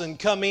house and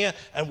come in.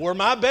 And where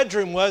my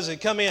bedroom was, he'd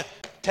come in,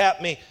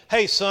 tap me.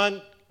 Hey,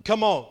 son,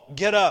 come on,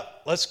 get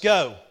up. Let's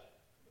go.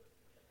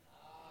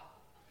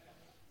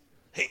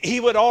 He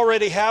would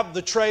already have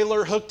the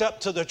trailer hooked up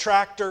to the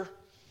tractor,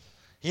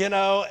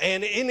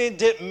 and it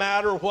didn't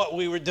matter what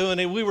we were doing.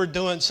 And we were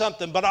doing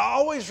something. But I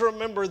always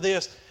remember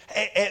this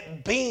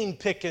at bean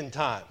picking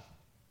time.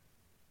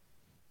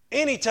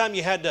 Anytime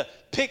you had to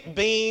pick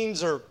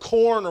beans or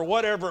corn or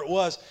whatever it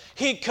was,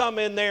 he'd come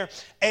in there.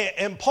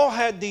 And Paul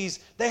had these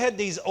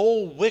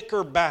old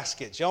wicker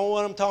baskets. Y'all know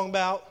what I'm talking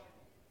about?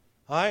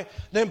 All right.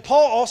 Then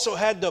Paul also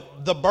had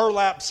the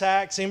burlap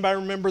sacks. Anybody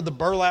remember the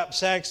burlap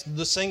sacks,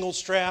 the single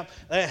strap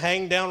that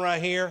hang down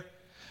right here?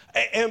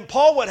 And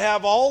Paul would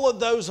have all of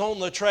those on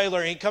the trailer.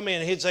 And he'd come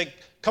in and he'd say,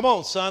 come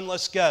on, son,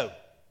 let's go.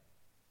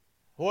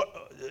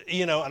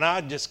 And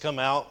I'd just come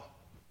out.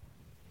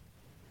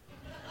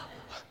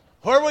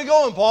 Where are we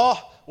going,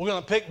 Paul? We're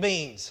going to pick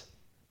beans.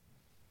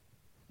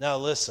 Now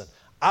listen,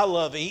 I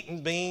love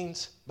eating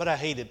beans, but I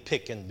hated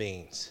picking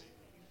beans.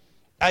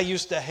 I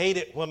used to hate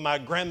it when my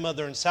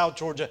grandmother in South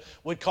Georgia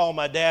would call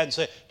my dad and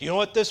say, do you know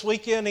what this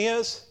weekend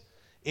is?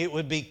 It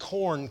would be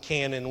corn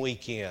canning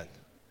weekend.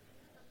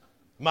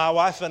 My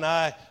wife and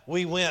I,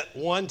 we went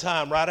one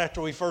time right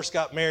after we first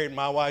got married.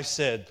 My wife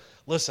said,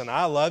 listen,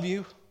 I love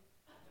you.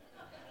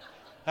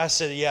 I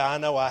said, yeah, I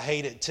know, I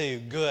hate it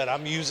too. Good,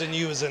 I'm using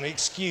you as an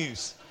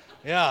excuse.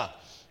 Yeah.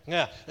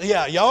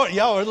 Y'all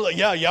are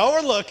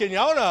looking.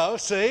 Y'all know.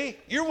 See,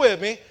 you're with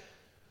me.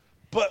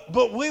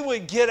 But we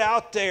would get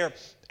out there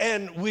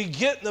and we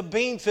get in the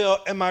bean field,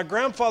 and my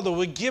grandfather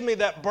would give me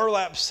that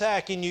burlap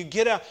sack, and you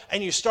get out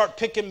and you start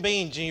picking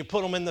beans and you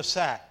put them in the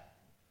sack.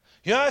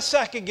 That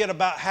sack could get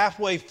about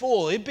halfway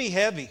full. It'd be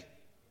heavy.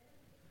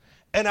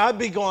 And I'd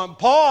be going,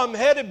 Paul, I'm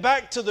headed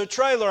back to the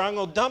trailer. I'm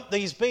going to dump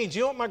these beans.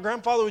 You know what my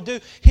grandfather would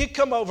do? He'd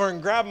come over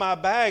and grab my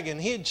bag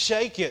and he'd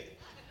shake it.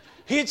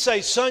 He'd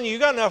say, son, you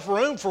got enough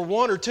room for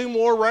 1 or 2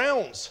 more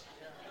rounds.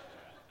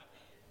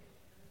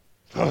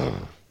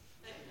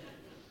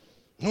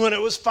 When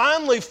it was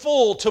finally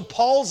full to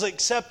Paul's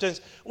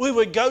acceptance, we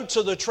would go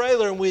to the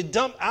trailer and we'd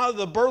dump out of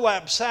the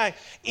burlap sack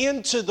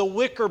into the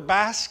wicker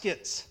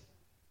baskets.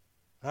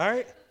 All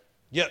right?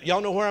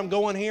 Y'all know where I'm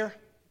going here?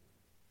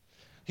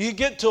 You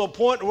get to a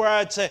point where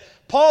I'd say,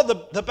 Paul,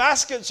 the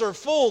baskets are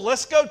full.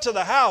 Let's go to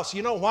the house.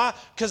 You know why?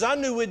 Because I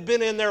knew we'd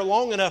been in there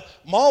long enough.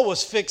 Ma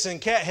was fixing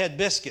cat head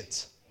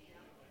biscuits.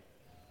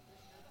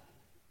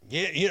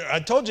 Yeah, I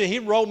told you he'd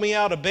roll me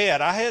out of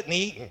bed. I hadn't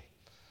eaten.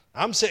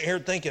 I'm sitting here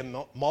thinking,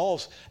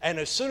 Ma's. And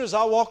as soon as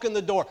I walk in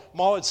the door,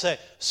 Ma would say,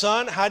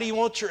 son, how do you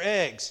want your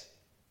eggs?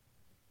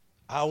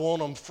 I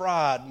want them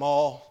fried,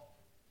 Ma.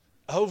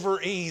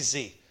 Over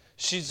easy.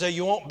 She'd say,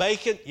 you want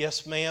bacon?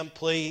 Yes, ma'am,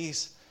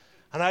 please.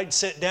 And I'd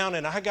sit down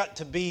and I got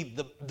to be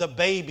the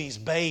baby's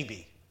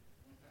baby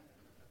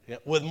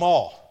with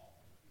Ma.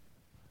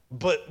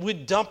 But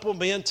we'd dump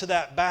them into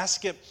that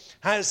basket.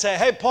 I'd say,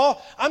 hey,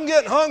 Paul, I'm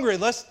getting hungry.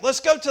 Let's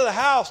go to the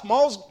house.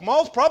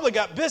 Ma's probably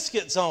got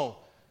biscuits on.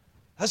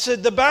 I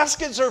said, the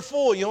baskets are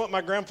full. You know what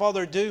my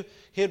grandfather would do?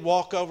 He'd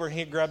walk over and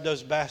he'd grab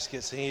those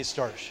baskets and he'd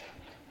start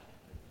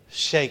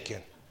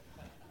shaking.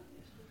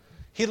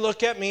 He'd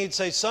look at me and he'd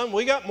say, son,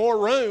 we got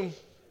more room.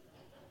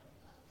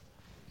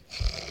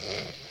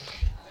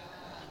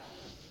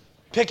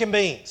 Picking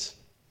beans.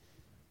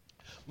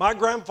 My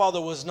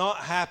grandfather was not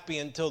happy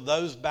until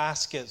those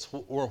baskets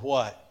were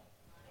what?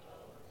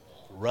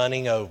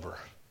 Running over.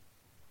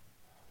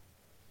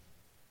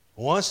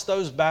 Once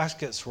those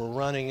baskets were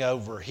running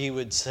over, he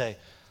would say,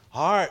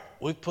 all right,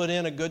 we put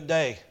in a good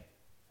day.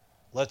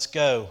 Let's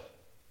go.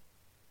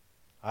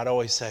 I'd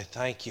always say,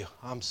 thank you.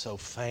 I'm so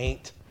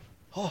faint.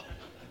 Oh.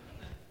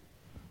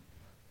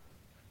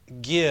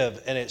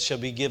 Give, and it shall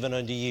be given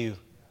unto you.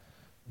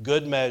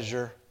 Good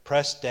measure,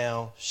 pressed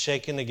down,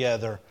 shaken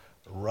together,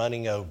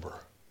 running over.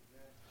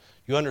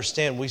 You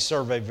understand, we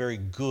serve a very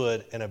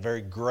good and a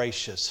very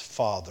gracious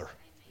Father.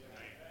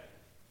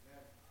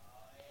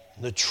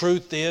 The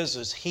truth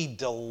is He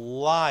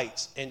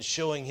delights in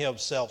showing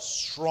Himself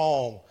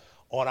strong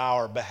on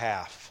our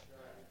behalf.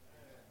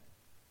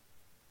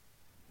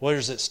 Where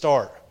does it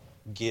start?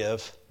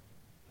 Give,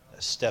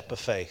 a step of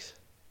faith.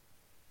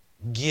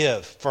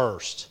 Give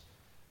first,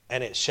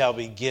 and it shall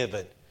be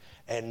given.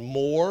 And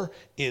more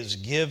is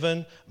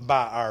given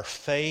by our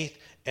faith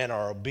and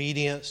our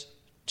obedience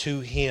to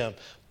Him.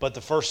 But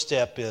the first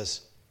step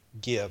is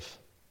give.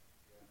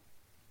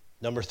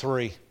 Number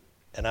 3,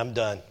 and I'm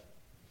done.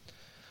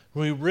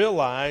 We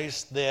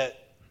realize that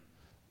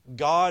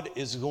God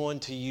is going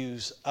to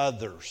use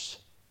others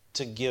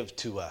to give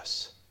to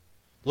us.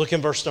 Look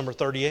in verse number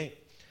 38. It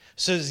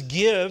says,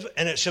 give,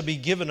 and it shall be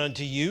given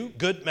unto you,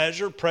 good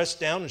measure, pressed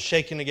down and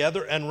shaken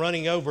together and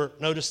running over.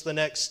 Notice the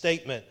next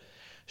statement.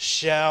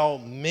 Shall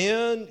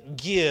men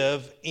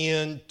give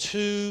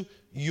into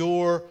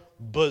your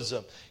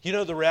bosom? You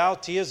know, the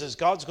reality is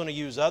God's going to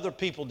use other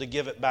people to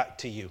give it back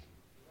to you.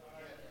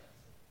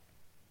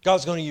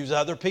 God's going to use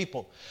other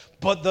people.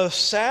 But the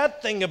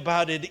sad thing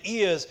about it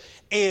is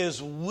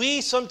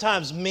we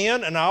sometimes,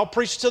 men, and I'll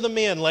preach to the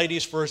men,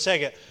 ladies, for a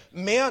second.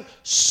 Men,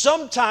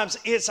 sometimes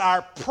it's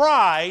our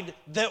pride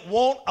that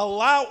won't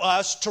allow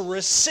us to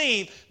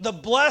receive the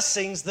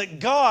blessings that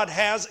God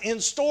has in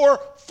store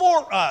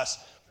for us.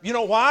 You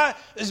know why?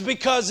 It's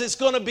because it's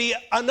going to be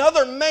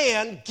another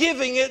man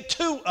giving it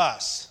to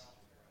us.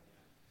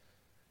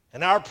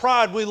 And our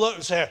pride, we look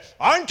and say,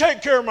 I can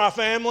take care of my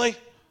family.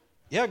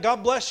 Yeah,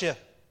 God bless you.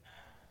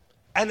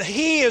 And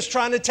He is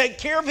trying to take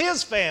care of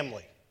His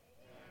family.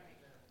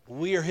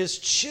 We are His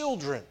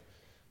children,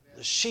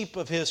 the sheep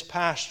of His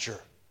pasture.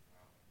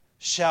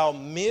 Shall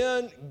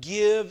men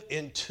give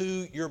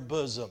into your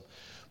bosom?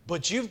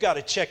 But you've got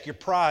to check your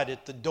pride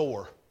at the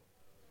door.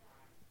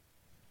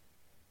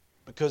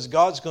 Because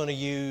God's going to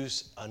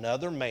use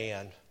another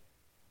man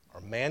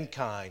or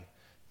mankind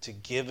to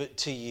give it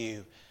to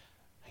you.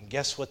 And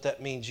guess what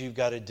that means you've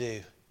got to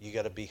do? You've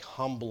got to be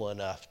humble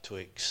enough to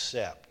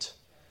accept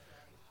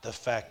the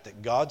fact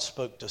that God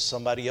spoke to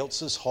somebody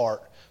else's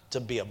heart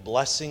to be a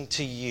blessing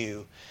to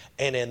you.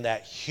 And in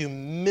that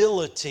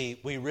humility,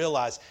 we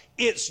realize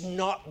it's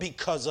not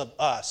because of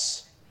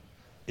us.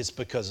 It's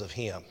because of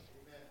Him.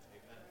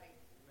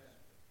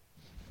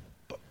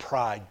 But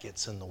pride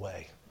gets in the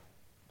way.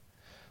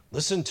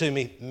 Listen to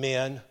me,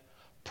 men.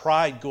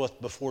 Pride goeth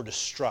before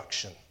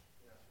destruction,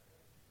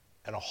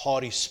 and a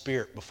haughty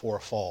spirit before a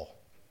fall.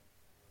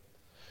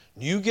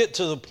 You get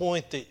to the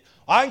point that,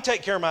 I can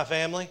take care of my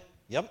family.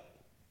 Yep.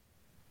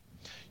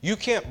 You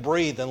can't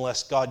breathe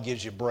unless God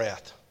gives you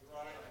breath.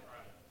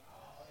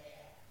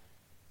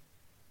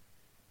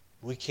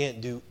 We can't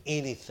do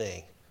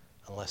anything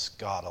unless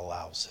God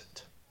allows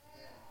it.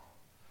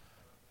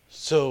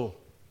 So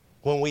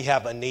when we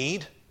have a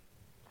need,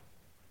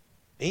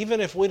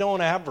 even if we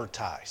don't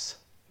advertise,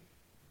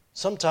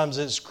 sometimes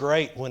it's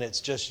great when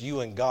it's just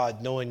you and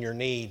God knowing your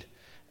need,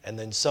 and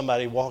then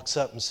somebody walks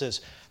up and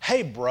says,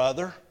 hey,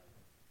 brother,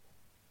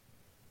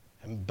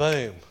 and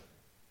boom.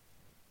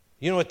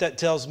 You know what that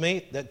tells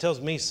me? That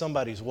tells me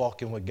somebody's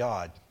walking with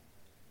God.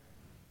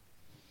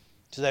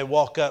 So they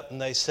walk up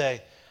and they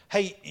say,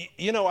 hey,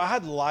 you know,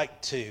 I'd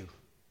like to.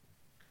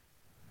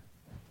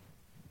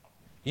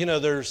 You know,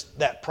 there's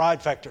that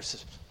pride factor that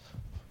says,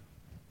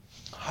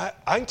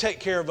 I can take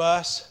care of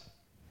us.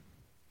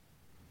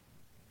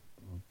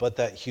 But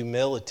that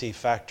humility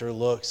factor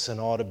looks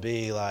and ought to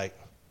be like,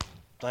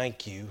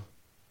 thank you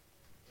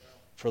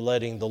for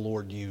letting the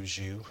Lord use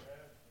you.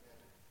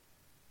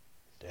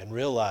 And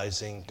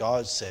realizing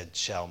God said,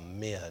 shall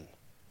men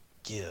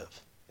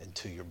give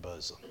into your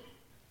bosom.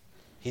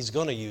 He's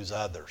going to use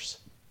others.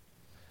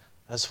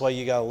 That's why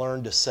you got to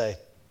learn to say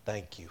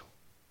thank you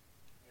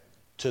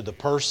to the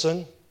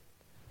person,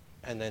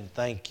 and then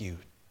thank you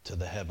to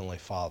the Heavenly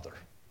Father.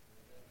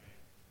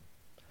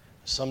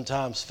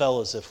 Sometimes,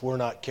 fellas, if we're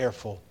not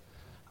careful,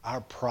 our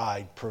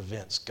pride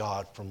prevents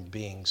God from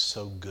being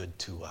so good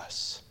to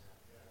us.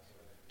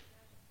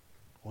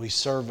 We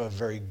serve a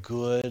very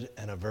good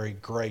and a very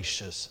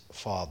gracious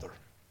Father.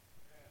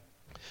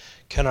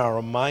 Can I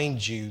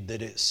remind you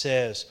that it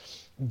says,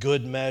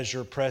 good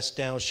measure, pressed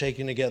down,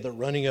 shaken together,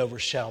 running over,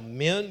 shall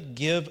men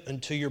give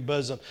unto your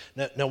bosom.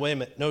 Now wait a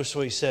minute. Notice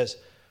what he says.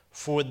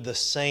 For the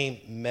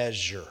same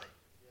measure.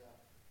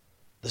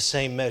 The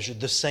same measure,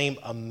 the same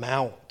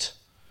amount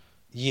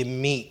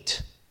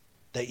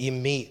that you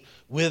meet.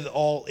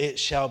 Withal it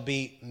shall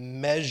be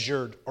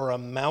measured or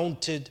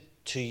amounted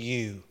to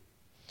you.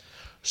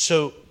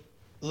 So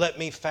let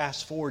me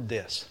fast forward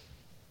this.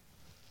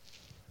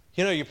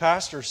 You know, your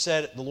pastor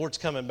said the Lord's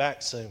coming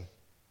back soon.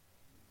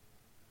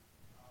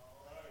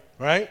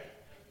 Right?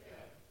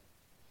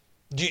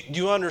 Do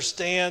you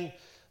understand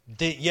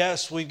that,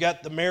 yes, we've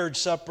got the marriage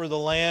supper of the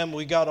Lamb,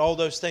 we got all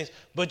those things,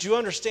 but you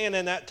understand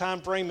in that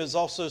time frame is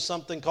also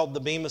something called the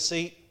Bema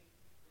seat,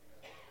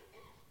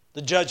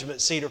 the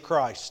judgment seat of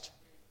Christ.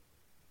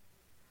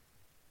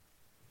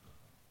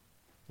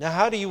 Now,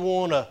 how do you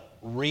want to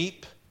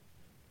reap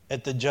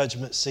at the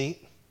judgment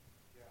seat?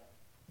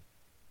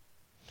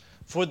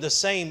 For the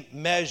same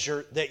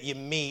measure that you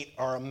meet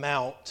or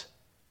amount,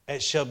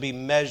 it shall be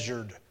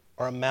measured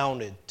or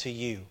amounted to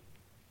you.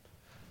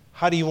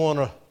 How do you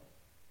want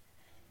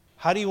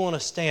to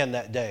stand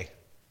that day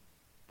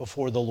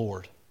before the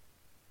Lord?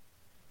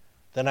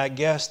 Then I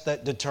guess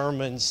that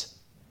determines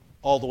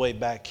all the way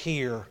back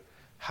here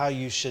how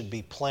you should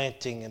be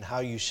planting and how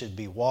you should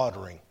be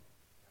watering,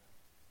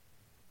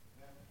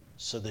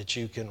 so that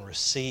you can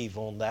receive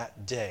on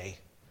that day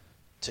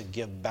to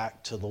give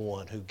back to the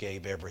one who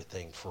gave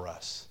everything for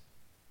us.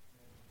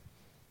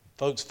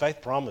 Folks,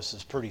 faith promise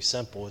is pretty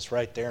simple. It's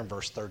right there in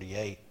verse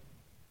 38.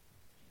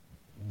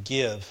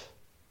 Give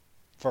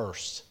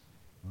first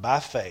by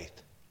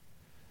faith,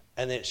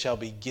 and it shall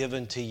be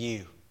given to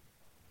you.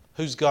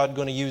 Who's God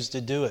going to use to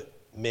do it?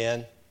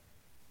 Men.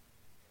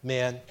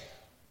 Men.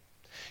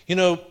 You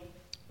know,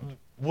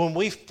 when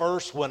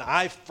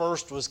I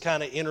first was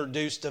kind of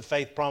introduced to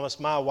faith promise,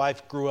 my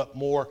wife grew up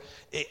more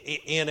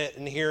in it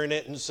and hearing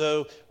it. And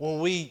so when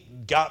we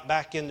got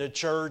back into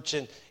church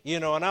and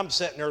I'm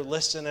sitting there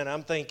listening and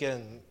I'm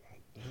thinking,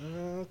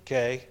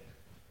 Okay.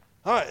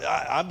 All right,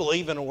 I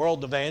believe in a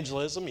world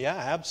evangelism. Yeah,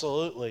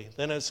 absolutely.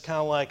 Then it's kind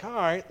of like, all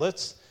right,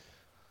 let's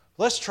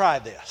try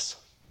this.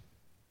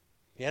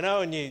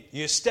 And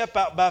you step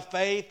out by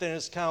faith, and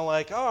it's kind of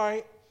like, all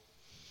right.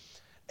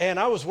 And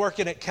I was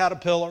working at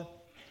Caterpillar,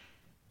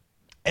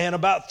 and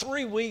about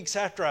 3 weeks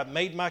after I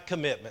made my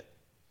commitment,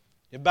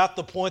 about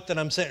the point that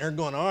I'm sitting there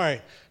going, all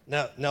right,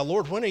 now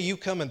Lord, when are you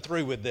coming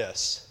through with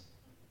this?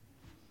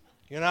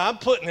 I'm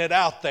putting it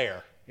out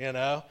there.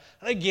 And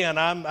again,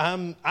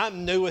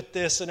 I'm new at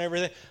this and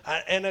everything,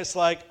 and it's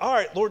like, all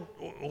right, Lord,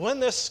 when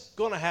this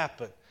going to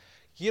happen?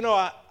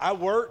 I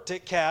worked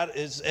at Cat,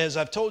 as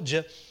I've told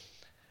you.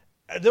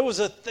 There was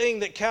a thing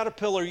that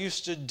Caterpillar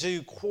used to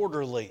do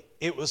quarterly.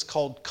 It was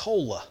called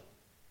COLA.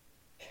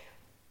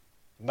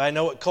 Anybody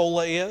know what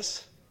COLA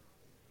is?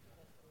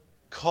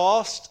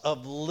 Cost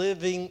of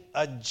living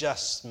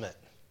adjustment.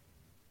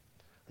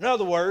 In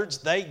other words,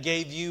 they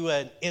gave you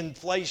an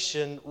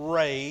inflation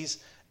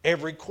raise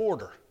every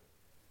quarter.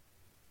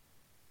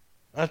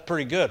 That's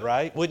pretty good,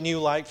 right? Wouldn't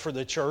you like for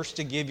the church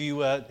to give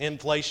you an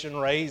inflation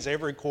raise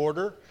every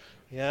quarter?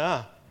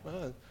 Yeah.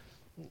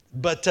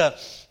 But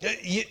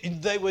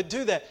they would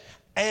do that.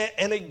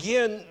 And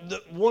again,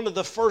 one of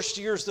the first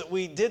years that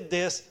we did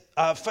this,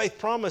 Faith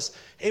Promise,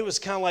 it was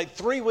kind of like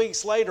 3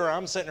 weeks later,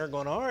 I'm sitting there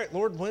going, all right,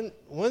 Lord,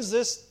 when's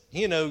this,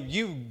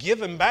 you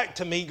giving back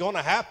to me going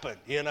to happen?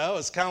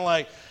 It's kind of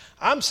like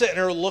I'm sitting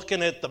there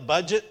looking at the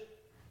budget.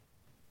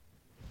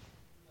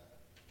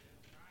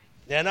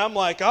 And I'm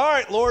like, all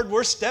right, Lord,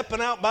 we're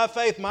stepping out by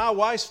faith. My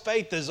wife's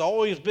faith has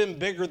always been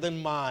bigger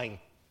than mine.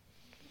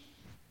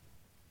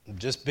 I'm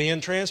just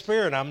being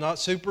transparent. I'm not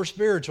super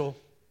spiritual.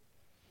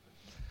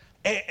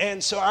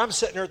 And so I'm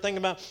sitting there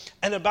thinking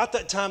and about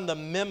that time the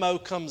memo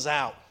comes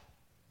out.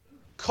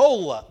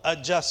 COLA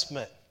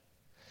adjustment.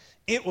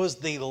 It was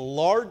the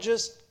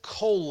largest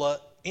COLA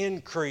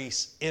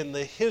increase in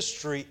the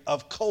history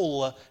of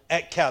COLA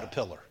at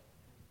Caterpillar.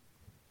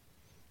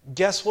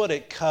 Guess what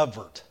it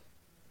covered?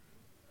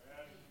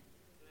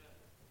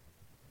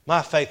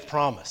 My faith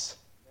promise.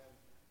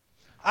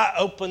 I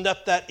opened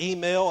up that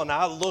email and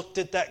I looked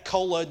at that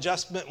COLA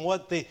adjustment and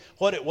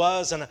what it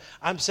was, and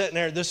I'm sitting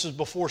there. This was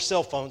before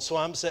cell phones, so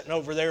I'm sitting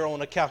over there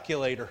on a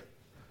calculator.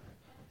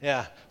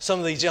 Yeah, some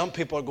of these young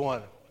people are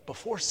going,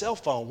 before cell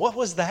phone, what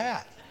was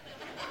that?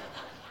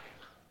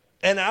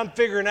 And I'm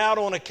figuring out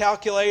on a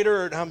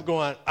calculator, and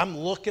I'm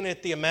looking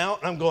at the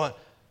amount, and I'm going,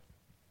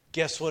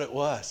 guess what it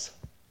was?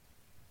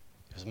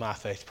 It was my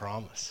faith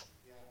promise.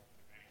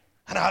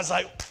 And I was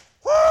like,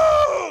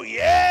 woo,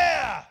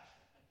 yeah.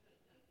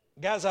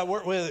 Guys I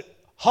work with,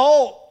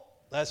 Halt,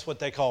 that's what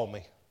they call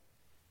me.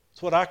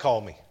 That's what I call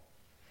me.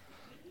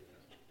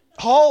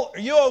 Halt, are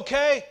you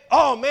okay?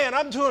 Oh, man,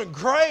 I'm doing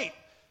great.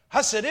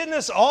 I said, isn't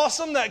this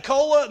awesome, that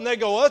COLA? And they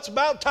go, well, it's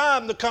about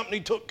time the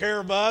company took care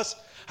of us.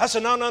 I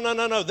said,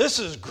 no, this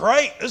is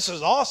great. This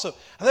is awesome.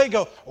 And they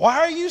go, why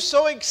are you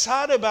so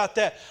excited about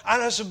that?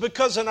 And I said,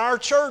 because in our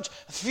church,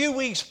 a few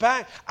weeks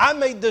back, I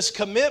made this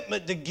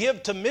commitment to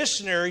give to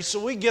missionaries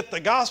so we get the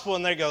gospel.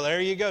 And they go,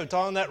 there you go,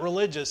 talking that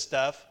religious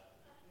stuff.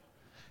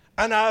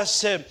 And I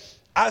said,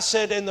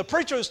 and the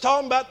preacher was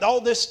talking about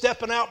all this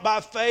stepping out by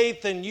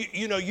faith, and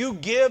you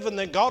give and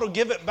then God will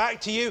give it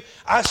back to you.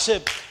 I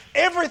said,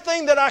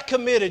 everything that I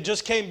committed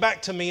just came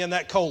back to me in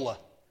that COLA.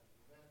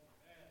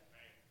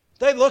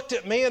 They looked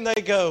at me and they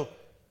go,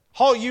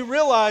 Hall, you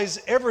realize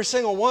every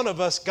single one of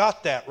us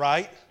got that,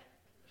 right?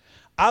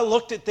 I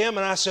looked at them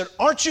and I said,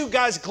 aren't you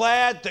guys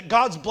glad that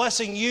God's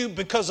blessing you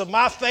because of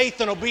my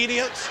faith and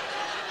obedience?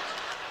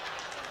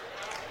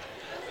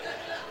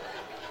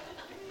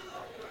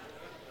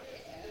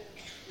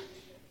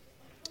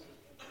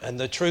 And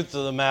the truth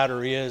of the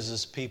matter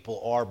is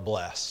people are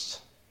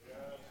blessed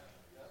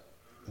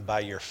by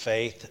your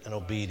faith and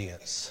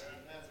obedience.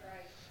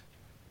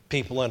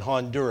 People in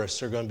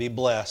Honduras are going to be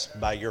blessed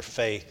by your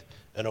faith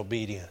and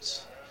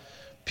obedience.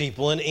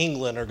 People in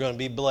England are going to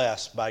be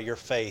blessed by your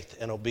faith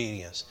and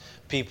obedience.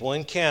 People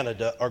in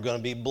Canada are going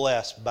to be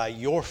blessed by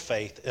your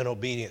faith and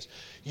obedience.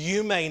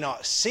 You may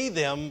not see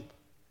them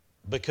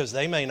because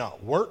they may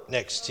not work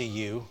next to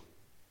you,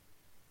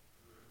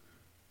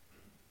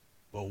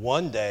 but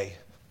one day,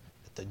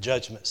 at the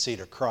judgment seat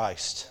of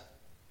Christ,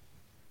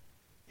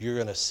 you're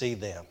going to see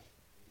them.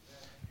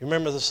 You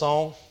remember the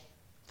song,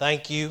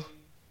 Thank You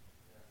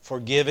for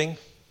Giving?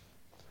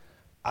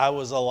 I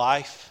was a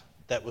life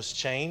that was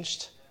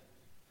changed.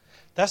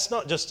 That's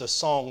not just a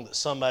song that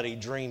somebody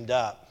dreamed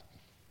up.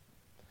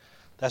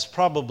 That's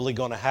probably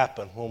going to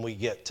happen when we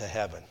get to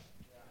heaven.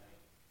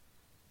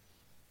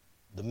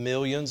 The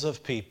millions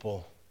of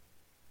people,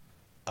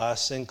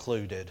 us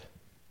included,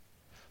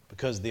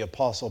 because the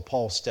Apostle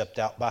Paul stepped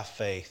out by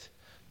faith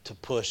to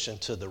push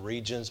into the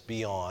regions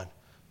beyond,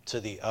 to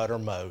the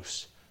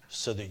uttermost,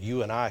 so that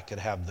you and I could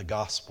have the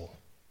gospel.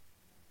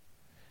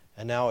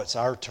 And now it's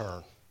our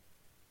turn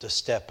to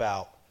step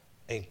out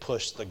and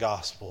push the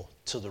gospel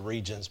to the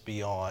regions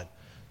beyond,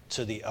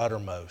 to the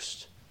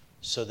uttermost,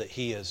 so that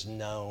he is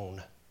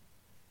known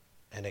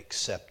and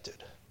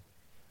accepted.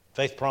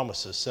 Faith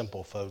promise is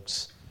simple,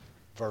 folks.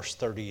 Verse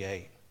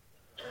 38.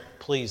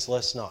 Please,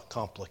 let's not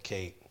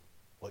complicate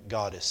what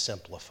God has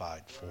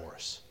simplified for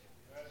us.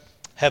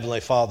 Heavenly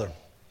Father,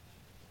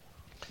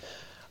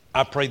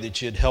 I pray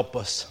that you'd help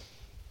us.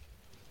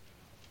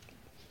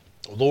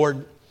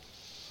 Lord,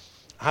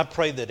 I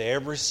pray that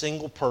every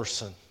single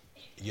person,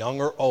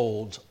 young or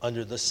old,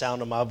 under the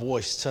sound of my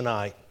voice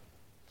tonight,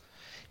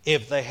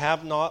 if they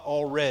have not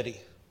already,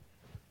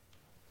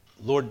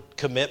 Lord,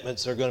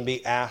 commitments are going to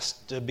be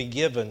asked to be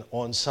given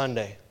on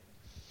Sunday.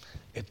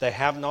 If they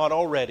have not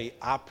already,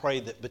 I pray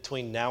that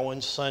between now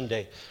and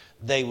Sunday,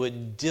 they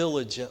would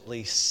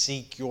diligently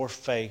seek your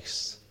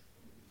face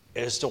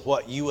as to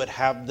what you would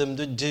have them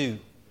to do.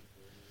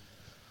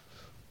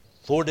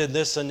 Lord, in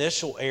this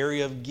initial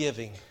area of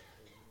giving,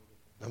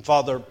 and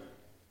Father,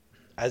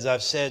 as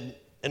I've said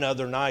in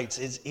other nights,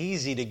 it's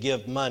easy to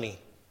give money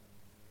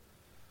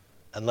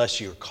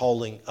unless you're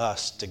calling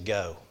us to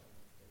go.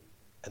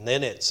 And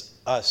then it's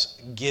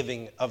us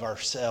giving of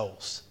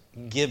ourselves,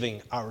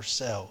 giving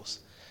ourselves.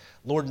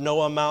 Lord,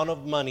 no amount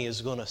of money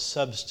is going to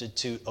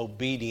substitute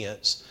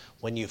obedience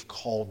when you've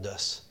called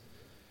us.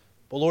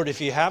 But Lord,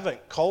 if you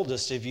haven't called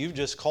us, if you've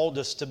just called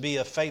us to be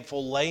a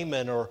faithful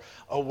layman or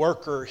a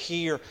worker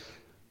here,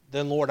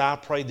 then Lord, I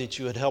pray that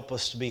you would help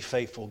us to be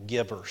faithful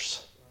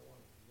givers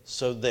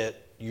so that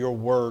your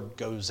word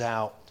goes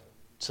out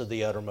to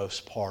the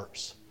uttermost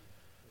parts.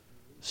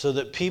 So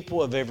that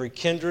people of every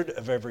kindred,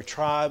 of every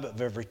tribe,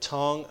 of every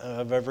tongue,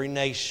 of every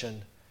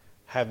nation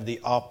have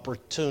the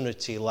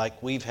opportunity,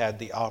 like we've had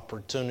the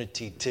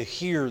opportunity, to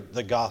hear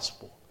the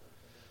gospel.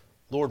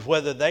 Lord,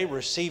 whether they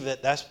receive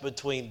it, that's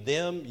between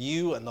them,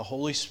 you, and the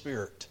Holy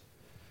Spirit.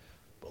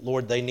 But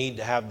Lord, they need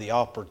to have the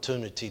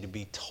opportunity to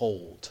be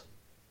told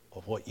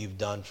of what you've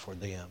done for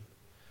them.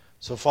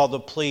 So Father,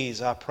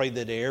 please, I pray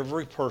that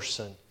every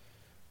person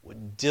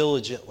would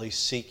diligently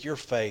seek your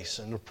face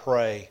and to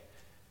pray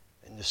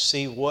and to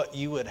see what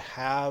you would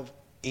have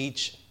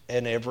each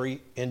and every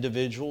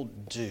individual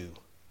do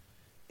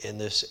in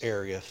this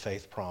area of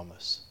faith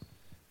promise.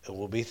 And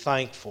we'll be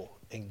thankful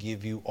and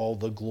give you all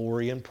the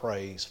glory and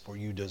praise, for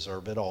you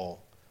deserve it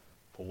all,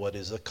 for what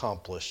is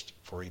accomplished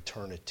for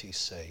eternity's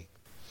sake.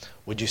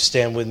 Would you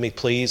stand with me,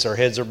 please? Our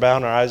heads are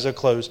bowed, our eyes are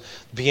closed.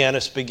 The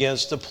pianist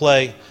begins to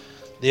play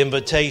the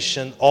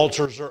invitation.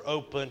 Altars are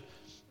open.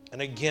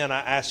 And again,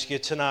 I ask you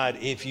tonight,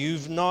 if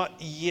you've not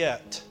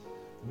yet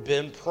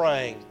been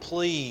praying,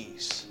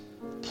 please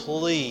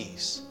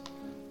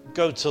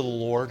go to the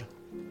Lord.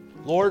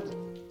 Lord,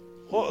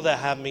 what would that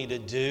have me to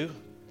do?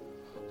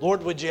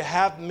 Lord, would you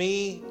have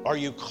me? Are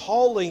you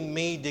calling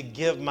me to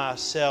give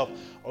myself?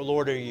 Or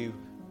Lord, are you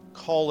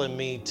calling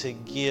me to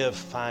give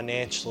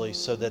financially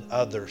so that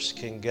others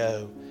can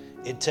go?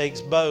 It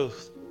takes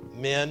both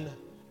men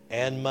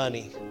and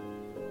money.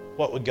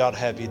 What would God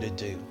have you to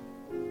do?